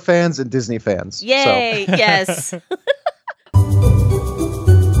genre fans and Disney fans. Yay, so. Yes.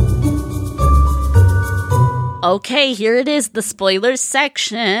 Okay, here it is, the spoilers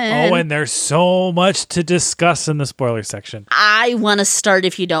section. Oh, and there's so much to discuss in the spoiler section. I want to start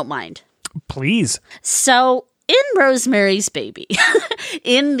if you don't mind. Please. So, in Rosemary's Baby,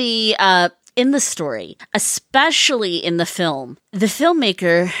 in the story, especially in the film, the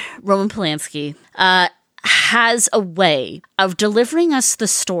filmmaker, Roman Polanski, has a way of delivering us the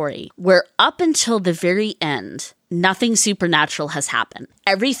story where up until the very end, nothing supernatural has happened.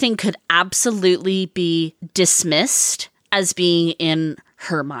 Everything could absolutely be dismissed as being in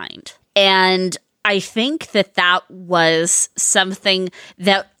her mind. And I think that was something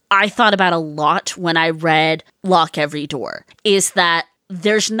that I thought about a lot when I read Lock Every Door, is that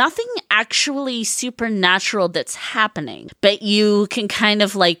there's nothing actually supernatural that's happening, but you can kind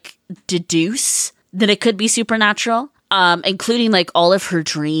of like deduce that it could be supernatural. Including like all of her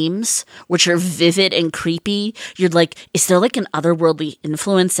dreams, which are vivid and creepy. You're like, is there like an otherworldly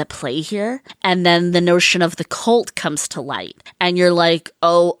influence at play here? And then the notion of the cult comes to light. And you're like,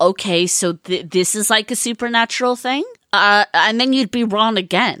 oh, okay, so this is like a supernatural thing? And then you'd be wrong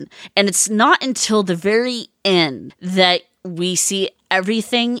again. And it's not until the very end that we see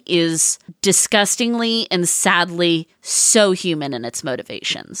everything is disgustingly and sadly so human in its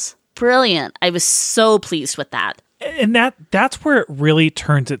motivations. Brilliant. I was so pleased with that. And that's where it really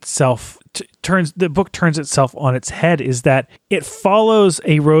turns itself the book turns itself on its head, is that it follows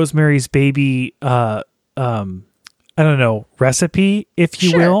a Rosemary's Baby recipe, if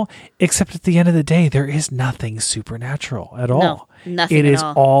you will, except at the end of the day, there is nothing supernatural at all. No, nothing It at is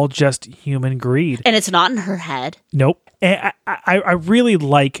all just human greed. And it's not in her head. Nope. And I really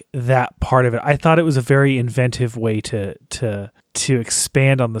like that part of it. I thought it was a very inventive way to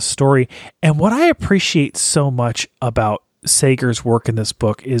expand on the story. And what I appreciate so much about Sager's work in this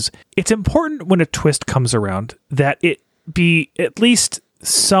book is it's important when a twist comes around that it be at least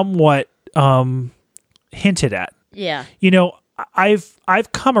somewhat hinted at. Yeah. You know,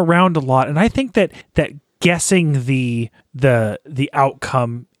 I've come around a lot, and I think that guessing the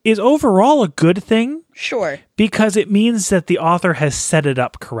outcome is overall a good thing. Sure. Because it means that the author has set it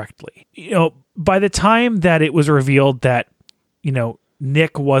up correctly. You know, by the time that it was revealed that, you know,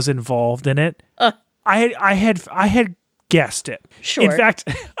 Nick was involved in it, I had guessed it. Sure. In fact,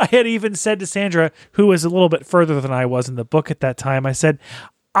 I had even said to Sandra, who was a little bit further than I was in the book at that time, I said,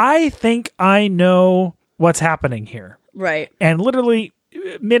 I think I know what's happening here. Right. And literally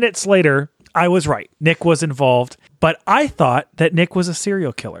minutes later, I was right. Nick was involved, but I thought that Nick was a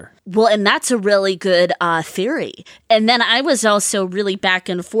serial killer. Well, and that's a really good theory. And then I was also really back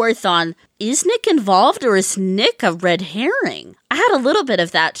and forth on, is Nick involved or is Nick a red herring? I had a little bit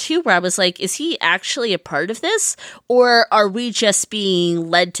of that too, where I was like, is he actually a part of this? Or are we just being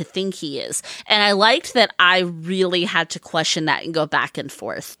led to think he is? And I liked that I really had to question that and go back and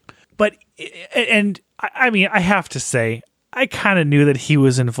forth. But, and I mean, I have to say, I kind of knew that he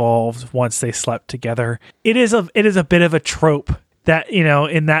was involved once they slept together. It is a bit of a trope that, you know,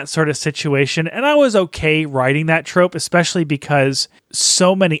 in that sort of situation. And I was okay writing that trope, especially because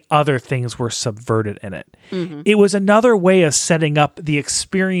so many other things were subverted in it. Mm-hmm. It was another way of setting up the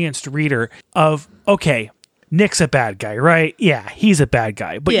experienced reader of, okay, Nick's a bad guy, right? Yeah, he's a bad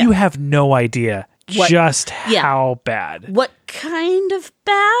guy, but you have no idea how bad. What kind of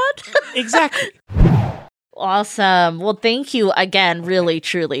bad? Exactly. Awesome. Well, thank you again. Really,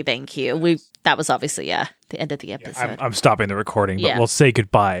 truly, thank you. That was obviously, the end of the episode. I'm stopping the recording, but we'll say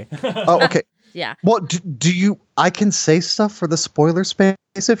goodbye. Oh, okay. Yeah. Well, do you? I can say stuff for the spoiler space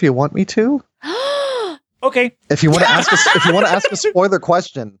if you want me to. Okay. If you want to ask a spoiler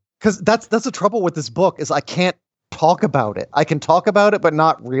question, because that's the trouble with this book is I can't talk about it. I can talk about it, but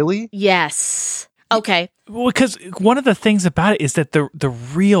not really. Yes. Okay. Well, because one of the things about it is that the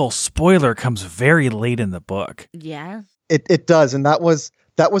real spoiler comes very late in the book. Yeah. It does, and that was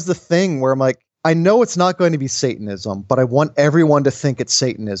the thing where I'm like, I know it's not going to be Satanism, but I want everyone to think it's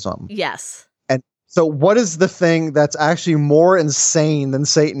Satanism. Yes. And so what is the thing that's actually more insane than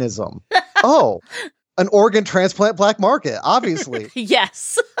Satanism? Oh, an organ transplant black market, obviously.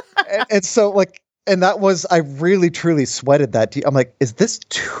 Yes. and so like, and that was, I really truly sweated that. I'm like, is this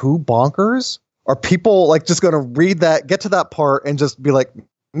too bonkers? Are people like just going to read that, get to that part and just be like,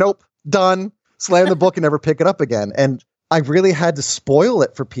 nope, done, slam the book and never pick it up again? And I really had to spoil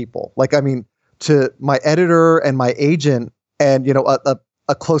it for people. Like, I mean, to my editor and my agent and, you know,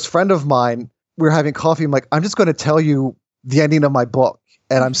 a close friend of mine, we were having coffee. I'm like, I'm just going to tell you the ending of my book.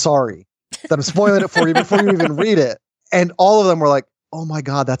 And I'm sorry that I'm spoiling it for you before you even read it. And all of them were like, oh my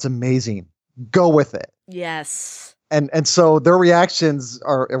God, that's amazing. Go with it. Yes. And so their reactions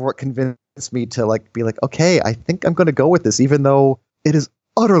are what convinced me to like be like, okay, I think I'm going to go with this, even though it is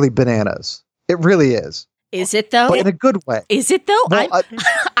utterly bananas. It really is. Is it though? But in a good way. Is it though? Well,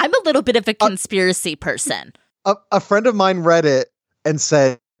 I'm a little bit of a conspiracy person. A friend of mine read it and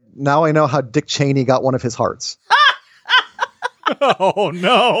said, now I know how Dick Cheney got one of his hearts. Oh,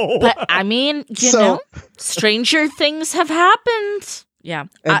 no. But I mean, you know, stranger things have happened. Yeah.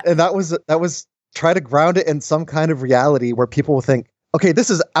 And that was try to ground it in some kind of reality where people will think, okay, this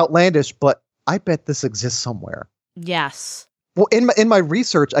is outlandish, but I bet this exists somewhere. Yes. Well, in my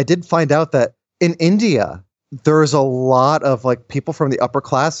research, I did find out that in India, there's a lot of like people from the upper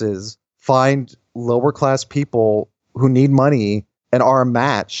classes find lower class people who need money and are a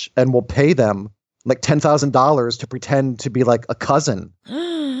match and will pay them like $10,000 to pretend to be like a cousin.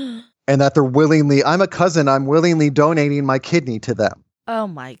 And that they're I'm a cousin, I'm willingly donating my kidney to them. Oh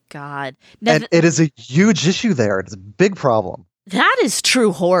my God. And it is a huge issue there. It's a big problem. That is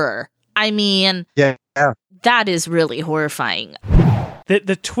true horror. I mean, yeah. That is really horrifying.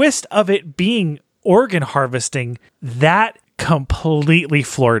 The twist of it being organ harvesting, that completely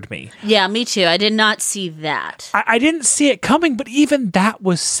floored me. Yeah, me too. I did not see that. I didn't see it coming, but even that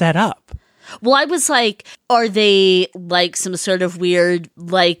was set up. Well, I was like, are they like some sort of weird,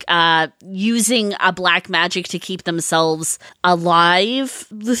 like using a black magic to keep themselves alive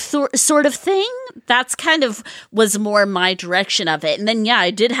sort of thing? That's kind of was more my direction of it. And then, yeah,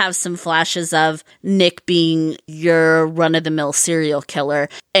 I did have some flashes of Nick being your run-of-the-mill serial killer,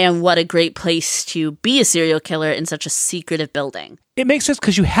 and what a great place to be a serial killer in such a secretive building. It makes sense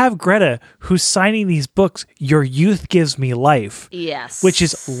because you have Greta who's signing these books, Your Youth Gives Me Life. Yes. Which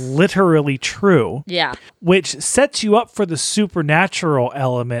is literally true. Yeah. Which sets you up for the supernatural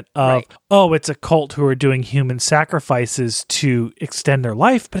element of, oh, it's a cult who are doing human sacrifices to extend their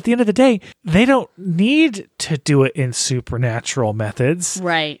life. But at the end of the day, they don't need to do it in supernatural methods.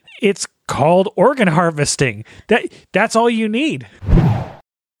 Right. It's called organ harvesting. That's all you need.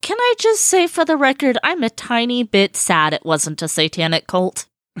 Can I just say for the record, I'm a tiny bit sad it wasn't a satanic cult.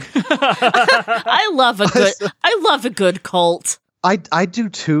 I love a good cult. I do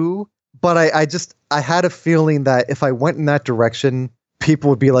too, but I had a feeling that if I went in that direction,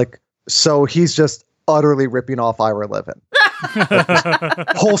 people would be like, so he's just utterly ripping off Ira Levin.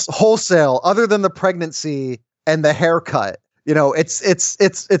 Wholesale, other than the pregnancy and the haircut. You know,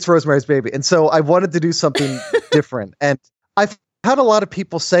 it's Rosemary's Baby. And so I wanted to do something different. And I've had a lot of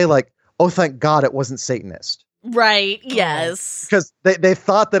people say like, oh, thank God it wasn't Satanist. Right. Yes. Because they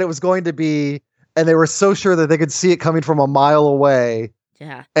thought that it was going to be, and they were so sure that they could see it coming from a mile away.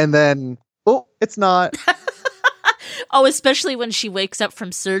 Yeah. And then, oh, it's not. Oh, especially when she wakes up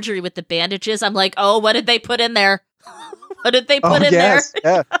from surgery with the bandages. I'm like, oh, what did they put in there? What did they put in there?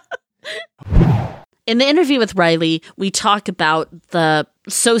 Yeah. In the interview with Riley, we talk about the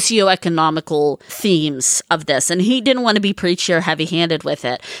socioeconomical themes of this, and he didn't want to be preachy or heavy-handed with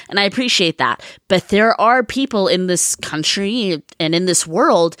it, and I appreciate that. But there are people in this country and in this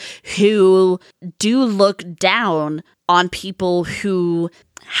world who do look down on people who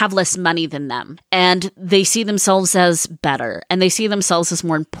have less money than them, and they see themselves as better, and they see themselves as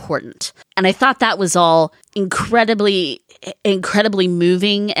more important. And I thought that was all incredibly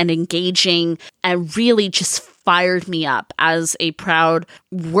moving and engaging, and really just fired me up as a proud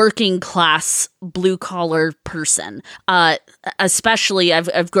working class blue collar person. Especially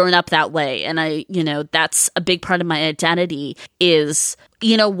I've grown up that way, and that's a big part of my identity is,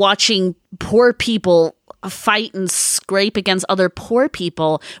 watching poor people fight and scrape against other poor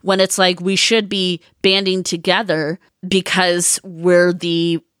people when it's like we should be banding together because we're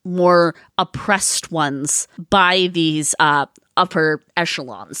the more oppressed ones by these upper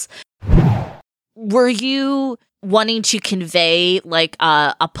echelons. Were you wanting to convey like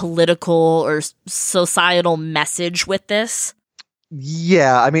a political or societal message with this?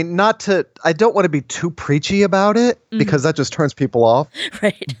 Yeah, I mean, I don't want to be too preachy about it because that just turns people off.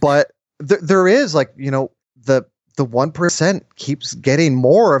 Right. But there is like, the 1% keeps getting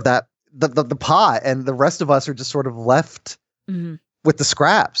more of that, the pot, and the rest of us are just sort of left with the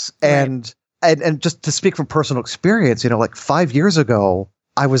scraps. Right. And just to speak from personal experience, like 5 years ago,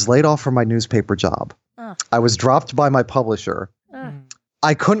 I was laid off from my newspaper job. I was dropped by my publisher.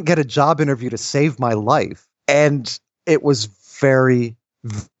 I couldn't get a job interview to save my life. And it was very,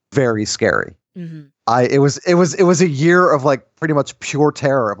 very scary. It was a year of like pretty much pure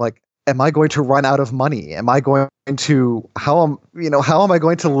terror of like, am I going to run out of money? Am I going to, how am I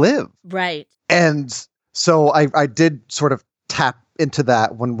going to live? Right. And so I did sort of tap into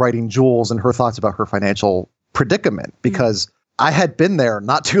that when writing Jules and her thoughts about her financial predicament, because I had been there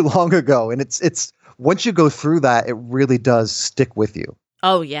not too long ago. And it's once you go through that, it really does stick with you.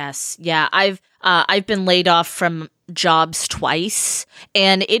 Oh, yes. Yeah. I've been laid off from jobs twice,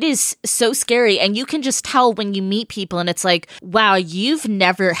 and it is so scary. And you can just tell when you meet people and it's like, wow, you've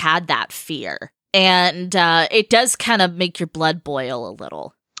never had that fear. And it does kind of make your blood boil a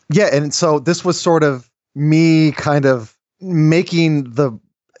little. Yeah. And so this was sort of me kind of making the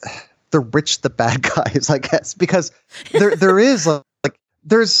rich the bad guys, I guess, because there is like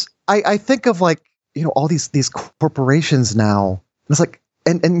there's I think of like, all these corporations now. It's like,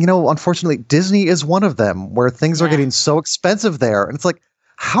 and unfortunately, Disney is one of them where things are getting so expensive there. And it's like,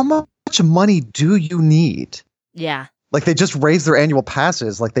 how much money do you need? Yeah. Like they just raised their annual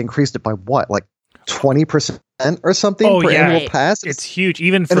passes. Like they increased it by what? Like 20% or something per annual pass? It's huge,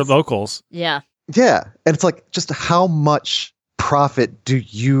 even for locals. Yeah. Yeah. And it's like, just how much profit do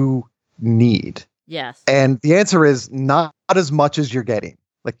you need? Yes. And the answer is not as much as you're getting.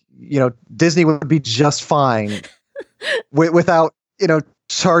 Like, Disney would be just fine without,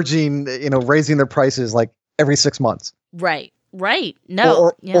 charging, raising their prices like every 6 months. Right.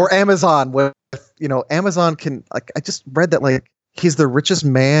 No. Or Amazon with, Amazon can, like, I just read that like he's the richest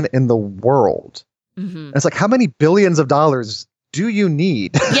man in the world. And it's like, how many billions of dollars do you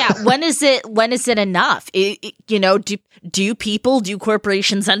need? Yeah, when is it enough? Do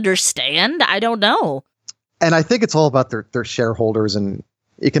corporations understand? I don't know. And I think it's all about their shareholders and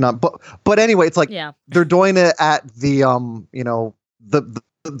economic. But anyway, it's like they're doing it at the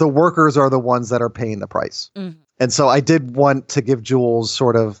the workers are the ones that are paying the price. Mm-hmm. And so I did want to give Jules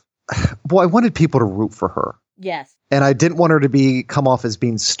sort of, I wanted people to root for her. Yes. And I didn't want her to come off as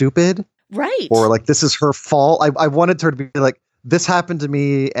being stupid. Right. Or like, this is her fault. I wanted her to be like, this happened to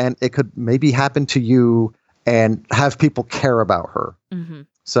me and it could maybe happen to you, and have people care about her. Mm-hmm.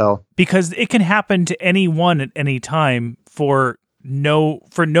 So, because it can happen to anyone at any time for no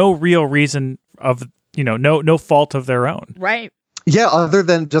real reason of, no fault of their own. Right. Yeah. Other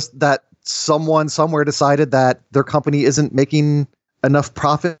than just that someone somewhere decided that their company isn't making enough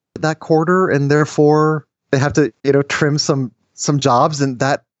profit that quarter, and therefore they have to, trim some jobs, and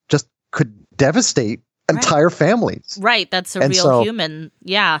that just could devastate entire families. Right. That's a real human.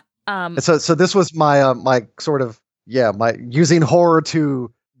 Yeah. And so this was my my sort of my using horror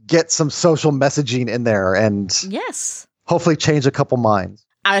to get some social messaging in there, and hopefully change a couple minds.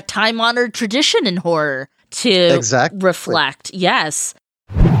 A time-honored tradition in horror to reflect. Yes.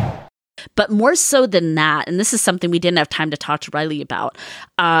 But more so than that, and this is something we didn't have time to talk to Riley about,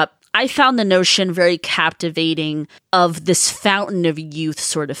 I found the notion very captivating of this fountain of youth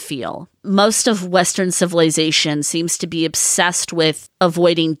sort of feel. Most of Western civilization seems to be obsessed with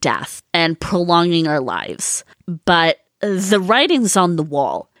avoiding death and prolonging our lives. But the writing's on the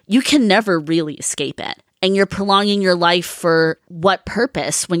wall. You can never really escape it. And you're prolonging your life for what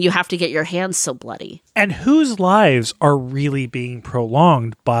purpose when you have to get your hands so bloody? And whose lives are really being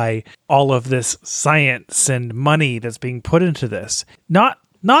prolonged by all of this science and money that's being put into this? Not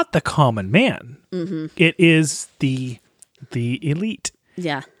the common man. Mm-hmm. It is the elite.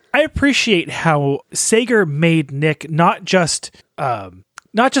 Yeah. I appreciate how Sager made Nick not just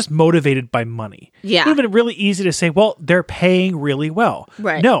motivated by money. Yeah. It would have been really easy to say, well, they're paying really well.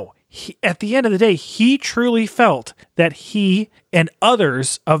 Right. No. At the end of the day, he truly felt that he and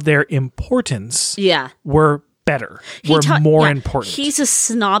others of their importance were better, more important. He's a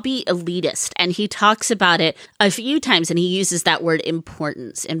snobby elitist, and he talks about it a few times, and he uses that word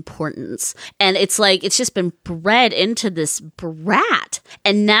importance. And it's like, it's just been bred into this brat.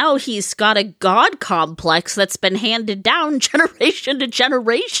 And now he's got a god complex that's been handed down generation to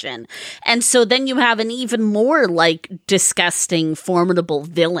generation. And so then you have an even more disgusting, formidable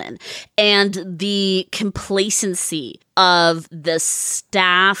villain. And the complacency of the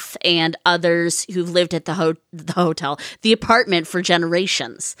staff and others who've lived at the hotel, the apartment for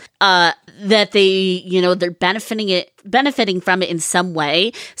generations, that they, they're benefiting from it in some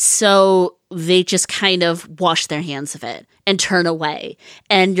way. So they just kind of wash their hands of it and turn away.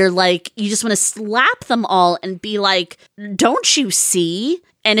 And you're like, you just want to slap them all and be like, don't you see?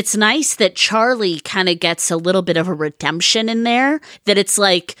 And it's nice that Charlie kind of gets a little bit of a redemption in there, that it's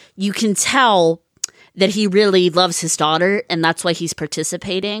like, you can tell that he really loves his daughter, and that's why he's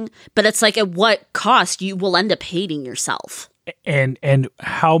participating. But it's like, at what cost? You will end up hating yourself. And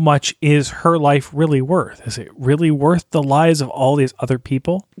how much is her life really worth? Is it really worth the lives of all these other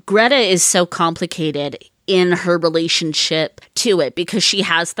people? Greta is so complicated in her relationship to it, because she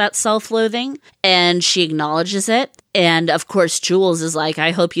has that self-loathing and she acknowledges it. And of course, Jules is like,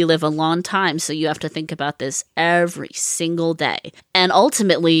 I hope you live a long time, so you have to think about this every single day. And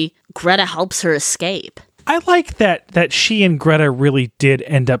ultimately, Greta helps her escape. I like that she and Greta really did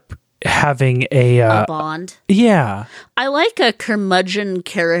end up having a bond. Yeah. I like a curmudgeon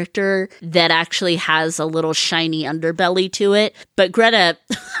character that actually has a little shiny underbelly to it. But Greta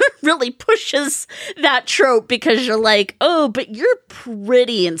really pushes that trope, because you're like, oh, but you're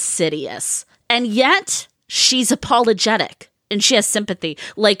pretty insidious. And yet she's apologetic and she has sympathy.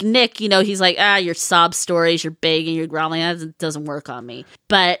 Like Nick, he's like, your sob stories, you're big and you're growling. That doesn't work on me.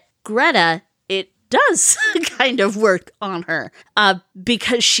 But Greta, it does kind of work on her,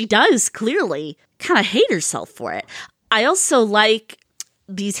 because she does clearly kind of hate herself for it. I also like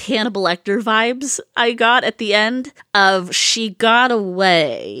these Hannibal Lecter vibes I got at the end of she got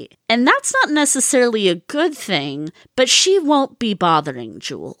away. And that's not necessarily a good thing, but she won't be bothering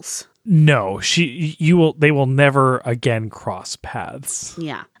Jules. No, they will never again cross paths.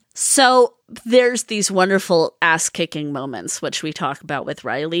 Yeah. So there's these wonderful ass-kicking moments, which we talk about with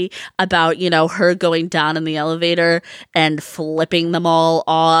Riley, about, her going down in the elevator and flipping them all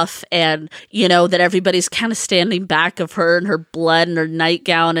off, and, that everybody's kind of standing back of her and her blood and her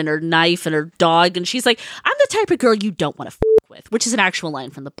nightgown and her knife and her dog. And she's like, I'm the type of girl you don't want to with, which is an actual line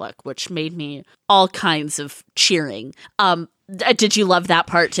from the book, which made me all kinds of cheering. Did you love that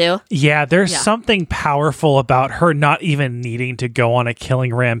part too? Yeah, there's something powerful about her not even needing to go on a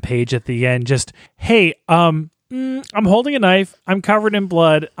killing rampage at the end. Just, hey, I'm holding a knife. I'm covered in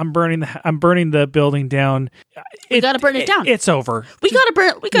blood. I'm burning the building down. We gotta burn it down. It's over. We gotta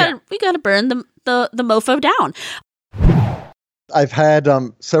burn the mofo down. I've had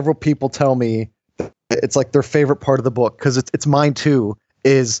several people tell me that it's like their favorite part of the book, because it's mine too,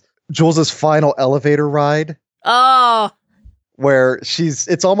 is Jules's final elevator ride. Oh, where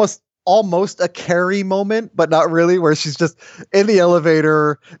it's almost a Carrie moment, but not really, where she's just in the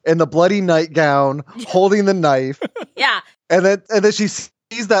elevator in the bloody nightgown, holding the knife. Yeah. And then she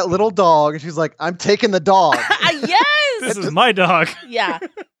sees that little dog and she's like, I'm taking the dog. Yes. This is my dog. Yeah.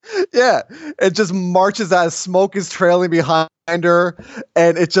 Yeah. It just marches as smoke is trailing behind her.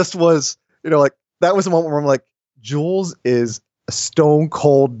 And it just was, like, that was the moment where I'm like, Jules is a stone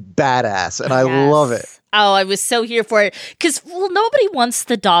cold badass. And I love it. Oh, I was so here for it. Because, nobody wants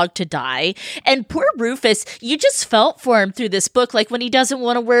the dog to die. And poor Rufus, you just felt for him through this book. Like when he doesn't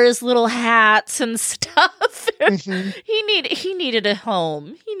want to wear his little hats and stuff. Mm-hmm. He needed a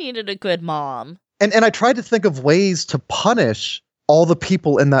home. He needed a good mom. And I tried to think of ways to punish all the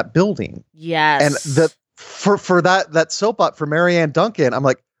people in that building. Yes. And for that soap opera for Marianne Duncan, I'm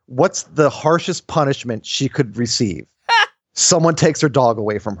like, what's the harshest punishment she could receive? Someone takes her dog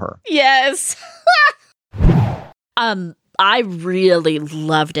away from her. Yes. I really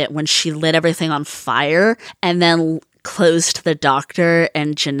loved it when she lit everything on fire and then closed the doctor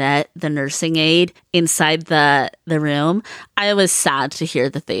and Jeanette, the nursing aide, inside the room. I was sad to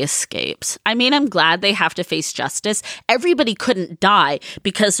hear that they escaped. I mean, I'm glad they have to face justice. Everybody couldn't die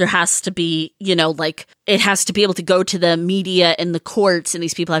because there has to be, it has to be able to go to the media and the courts, and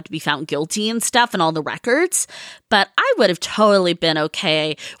these people have to be found guilty and stuff and all the records. But I would have totally been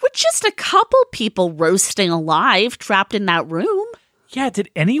okay with just a couple people roasting alive trapped in that room. Yeah,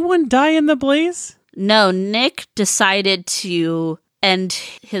 did anyone die in the blaze? No, Nick decided to end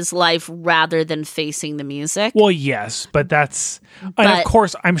his life rather than facing the music. Well, yes, but and of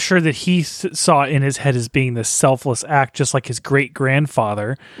course, I'm sure that he saw in his head as being this selfless act, just like his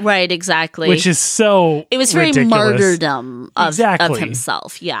great-grandfather. Right, exactly. Which is so It was very ridiculous. Martyrdom of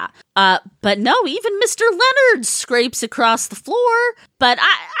himself, yeah. But no, even Mr. Leonard scrapes across the floor. But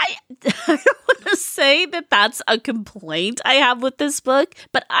I don't want to say that that's a complaint I have with this book,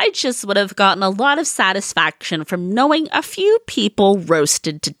 but I just would have gotten a lot of satisfaction from knowing a few people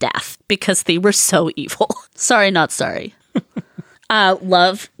roasted to death because they were so evil. Sorry, not sorry.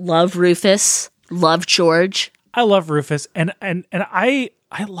 Love Rufus. Love George. I love Rufus, and I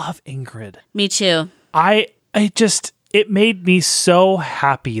love Ingrid. Me too. It made me so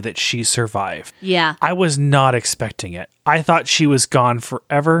happy that she survived. Yeah. I was not expecting it. I thought she was gone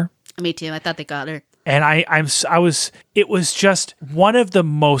forever. Me too. I thought they got her. And it was just one of the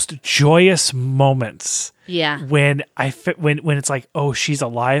most joyous moments. Yeah. When it's like, oh, she's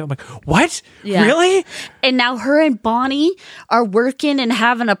alive. I'm like, what? Yeah. Really? And now her and Bonnie are working and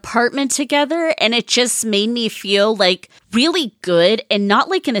have an apartment together. And it just made me feel like really good, and not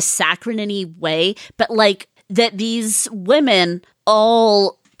like in a saccharine way, but like that these women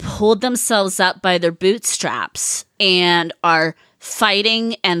all pulled themselves up by their bootstraps and are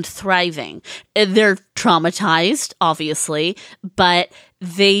fighting and thriving. They're traumatized, obviously, but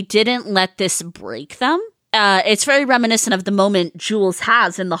they didn't let this break them. It's very reminiscent of the moment Jules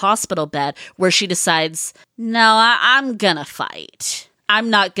has in the hospital bed where she decides, no, I'm gonna fight. I'm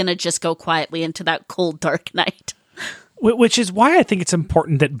not gonna just go quietly into that cold, dark night. Which is why I think it's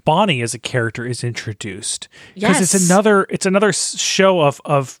important that Bonnie as a character is introduced. Because Yes. it's another show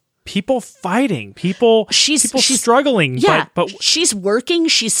of people fighting, people She's struggling. Yeah, but she's working,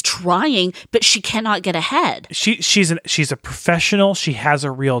 she's trying, but she cannot get ahead. she's a professional. She has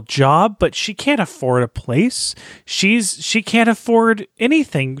a real job, but she can't afford a place. She can't afford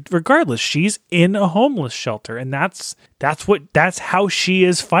anything. Regardless, she's in a homeless shelter, and that's how she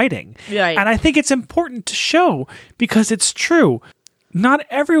is fighting. Right. And I think it's important to show, because it's true. Not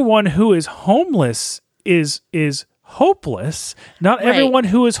everyone who is homeless is hopeless. Not Right. everyone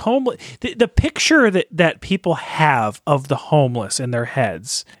who is homeless. The picture that people have of the homeless in their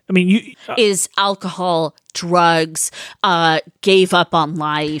heads. I mean, Is alcohol, drugs, gave up on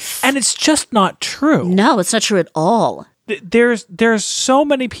life. and it's just not true. No, it's not true at all. There's so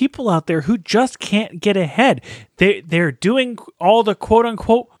many people out there who just can't get ahead. They're doing all the quote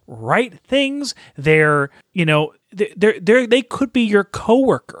unquote right things. They could be your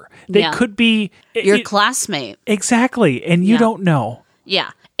coworker. They Yeah. could be Your classmate. exactly, and you Yeah. don't know.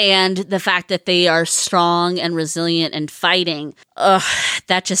 Yeah. And the fact that they are strong and resilient and fighting,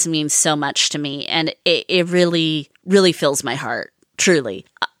 that just means so much to me. And it really, really fills my heart, truly.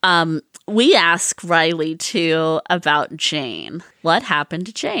 We ask Riley, too, about Jane. What happened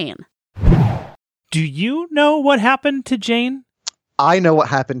to Jane? Do you know what happened to Jane? I know what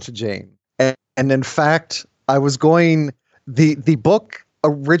happened to Jane. And in fact, I was going... The book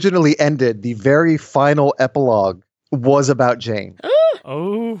originally ended, the very final epilogue was about Jane.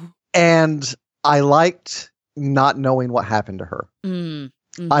 Oh. And I liked not knowing what happened to her.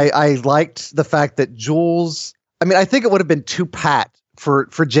 Mm-hmm. I liked the fact that Jules... I mean, I think it would have been too pat for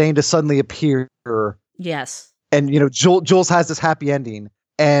Jane to suddenly appear. Yes. And, Jules has this happy ending.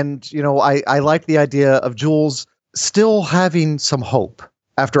 And, I like the idea of Jules still having some hope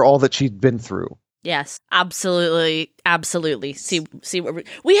after all that she'd been through. Yes, absolutely. Absolutely. See what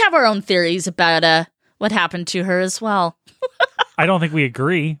we have our own theories about what happened to her as well. I don't think we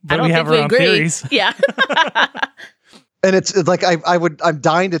agree, but we have our own theories. Yeah. And it's like I'm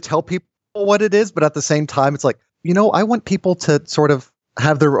dying to tell people what it is, but at the same time, it's like, I want people to sort of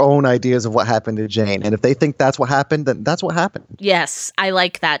have their own ideas of what happened to Jane. And if they think that's what happened, then that's what happened. Yes, I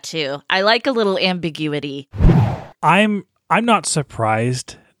like that too. I like a little ambiguity. I'm not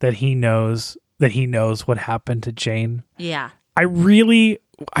surprised that he knows what happened to Jane. Yeah. I really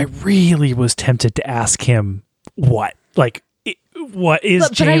was tempted to ask him what is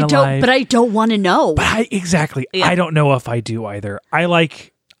Jane alive? But I don't want to know. Exactly. Yeah. I don't know if I do either. I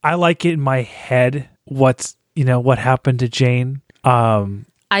like it in my head what happened to Jane.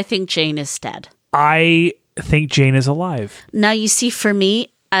 I think Jane is dead. I think Jane is alive. Now, you see, for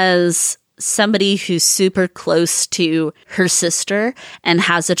me, as somebody who's super close to her sister and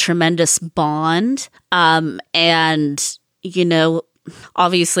has a tremendous bond, and,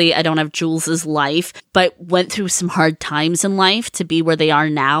 obviously I don't have Jules's life, but went through some hard times in life to be where they are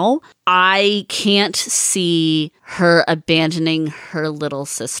now. I can't see her abandoning her little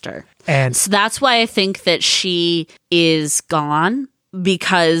sister. And so that's why I think that she is gone,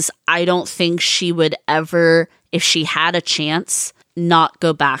 because I don't think she would ever, if she had a chance, not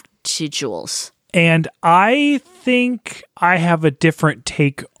go back to Jules. And I think I have a different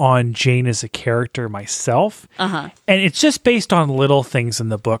take on Jane as a character myself. Uh-huh. And it's just based on little things in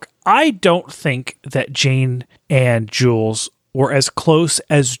the book. I don't think that Jane and Jules were as close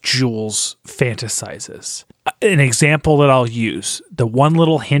as Jules fantasizes. An example that I'll use, the one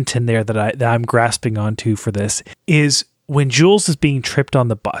little hint in there that I'm grasping onto for this, is when Jules is being tripped on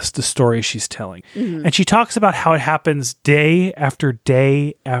the bus, the story she's telling. Mm-hmm. And she talks about how it happens day after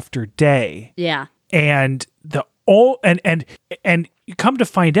day after day. Yeah. And and you come to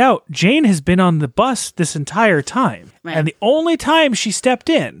find out Jane has been on the bus this entire time. Right. And the only time she stepped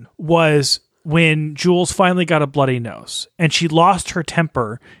in was when Jules finally got a bloody nose and she lost her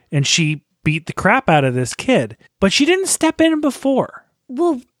temper and she beat the crap out of this kid. But she didn't step in before.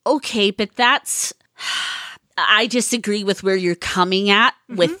 Well, okay, but that's... I disagree with where you're coming at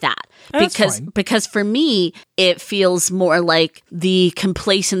with that. Because for me, it feels more like the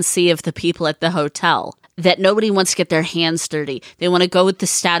complacency of the people at the hotel, that nobody wants to get their hands dirty. They want to go with the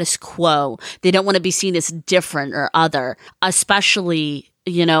status quo. They don't want to be seen as different or other, especially,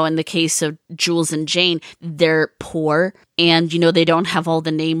 in the case of Jules and Jane, they're poor and, they don't have all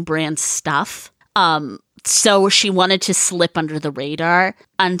the name brand stuff. So she wanted to slip under the radar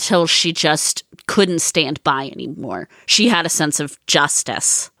until she just couldn't stand by anymore. She had a sense of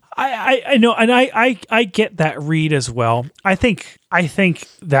justice. I know, and I get that read as well. I think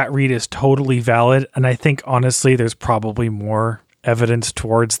that read is totally valid, and I think honestly there's probably more evidence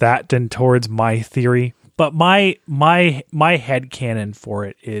towards that than towards my theory. But my headcanon for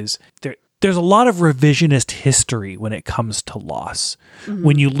it is there's a lot of revisionist history when it comes to loss. Mm-hmm.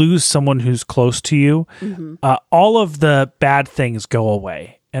 When you lose someone who's close to you, mm-hmm. All of the bad things go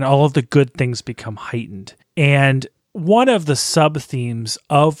away and all of the good things become heightened. And one of the sub-themes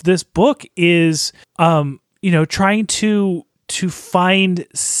of this book is, trying to find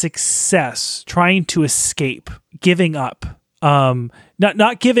success, trying to escape, giving up.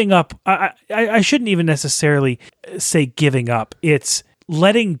 Not giving up. I shouldn't even necessarily say giving up. It's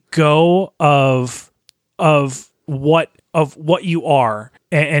letting go of what you are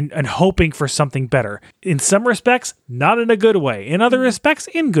and hoping for something better. In some respects, not in a good way. In other respects,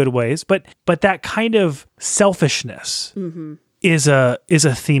 in good ways. But that kind of selfishness mm-hmm. is a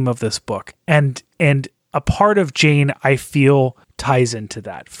theme of this book, and a part of Jane I feel ties into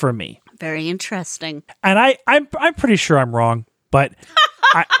that for me. Very interesting. And I'm pretty sure I'm wrong, but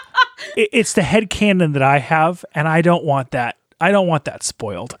it's the headcanon that I have, and I don't want that. I don't want that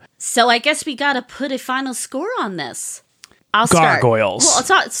spoiled. So I guess we got to put a final score on this. I'll start. Gargoyles.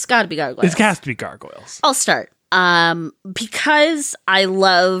 Well, it's got to be gargoyles. It has to be gargoyles. I'll start. Because I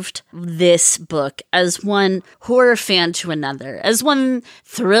loved this book as one horror fan to another, as one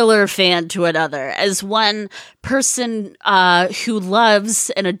thriller fan to another, as one person who loves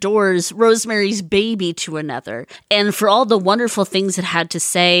and adores Rosemary's Baby to another, and for all the wonderful things it had to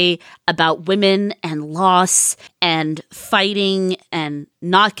say about women and loss and fighting and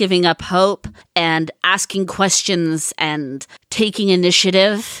not giving up hope and asking questions and taking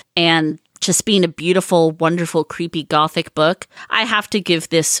initiative and just being a beautiful, wonderful, creepy gothic book. I have to give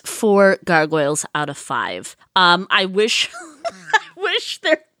this 4 gargoyles out of 5. I wish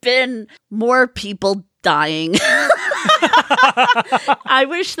there'd been more people dying. I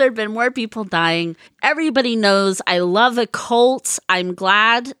wish there'd been more people dying. Everybody knows I love a cult. I'm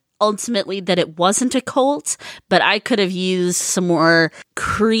glad ultimately that it wasn't a cult, but I could have used some more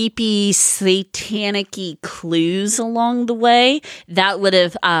creepy, satanic-y clues along the way. That would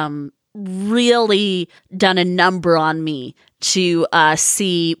have really done a number on me to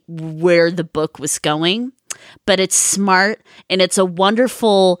see where the book was going. But it's smart, and it's a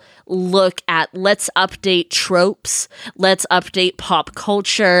wonderful look at let's update tropes, let's update pop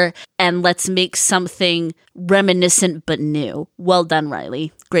culture, and let's make something reminiscent but new. Well done,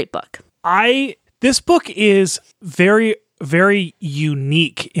 Riley. Great book. This book is very, very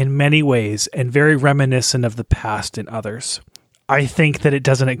unique in many ways and very reminiscent of the past in others. I think that it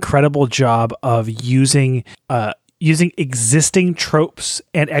does an incredible job of using existing tropes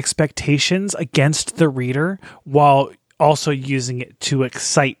and expectations against the reader while also using it to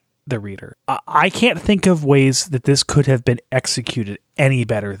excite the reader. I can't think of ways that this could have been executed any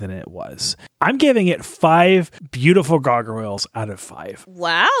better than it was. I'm giving it 5 beautiful gargoyles out of 5.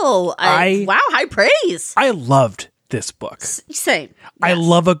 Wow. High praise. I loved this book. Same. Yes. I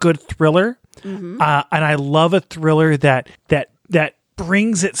love a good thriller. Mm-hmm. And I love a thriller that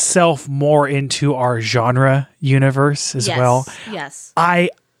brings itself more into our genre universe as well. Yes. I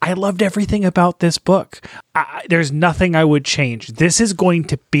loved everything about this book. There's nothing I would change. This is going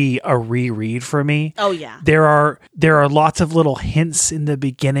to be a reread for me. Oh yeah. There are lots of little hints in the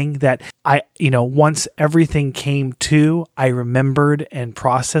beginning that once everything came to, I remembered and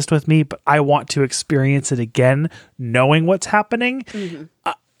processed with me, but I want to experience it again, knowing what's happening. Mm-hmm.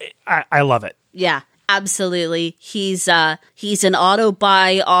 I love it. Yeah. Absolutely. He's an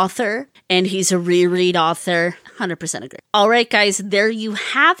auto-buy author, and he's a reread author. 100% agree. All right, guys, there you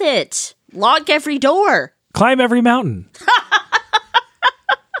have it. Lock every door. Climb every mountain.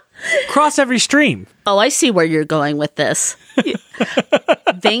 Cross every stream. Oh, I see where you're going with this.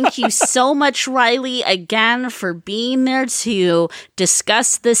 Thank you so much, Riley, again for being there to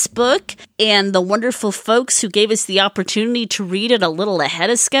discuss this book, and the wonderful folks who gave us the opportunity to read it a little ahead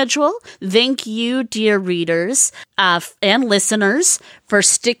of schedule. Thank you, dear readers and listeners, for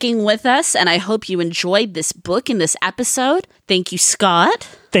sticking with us, and I hope you enjoyed this book in this episode. Thank you, Scott.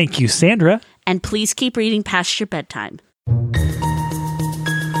 Thank you, Sandra. And please keep reading past your bedtime.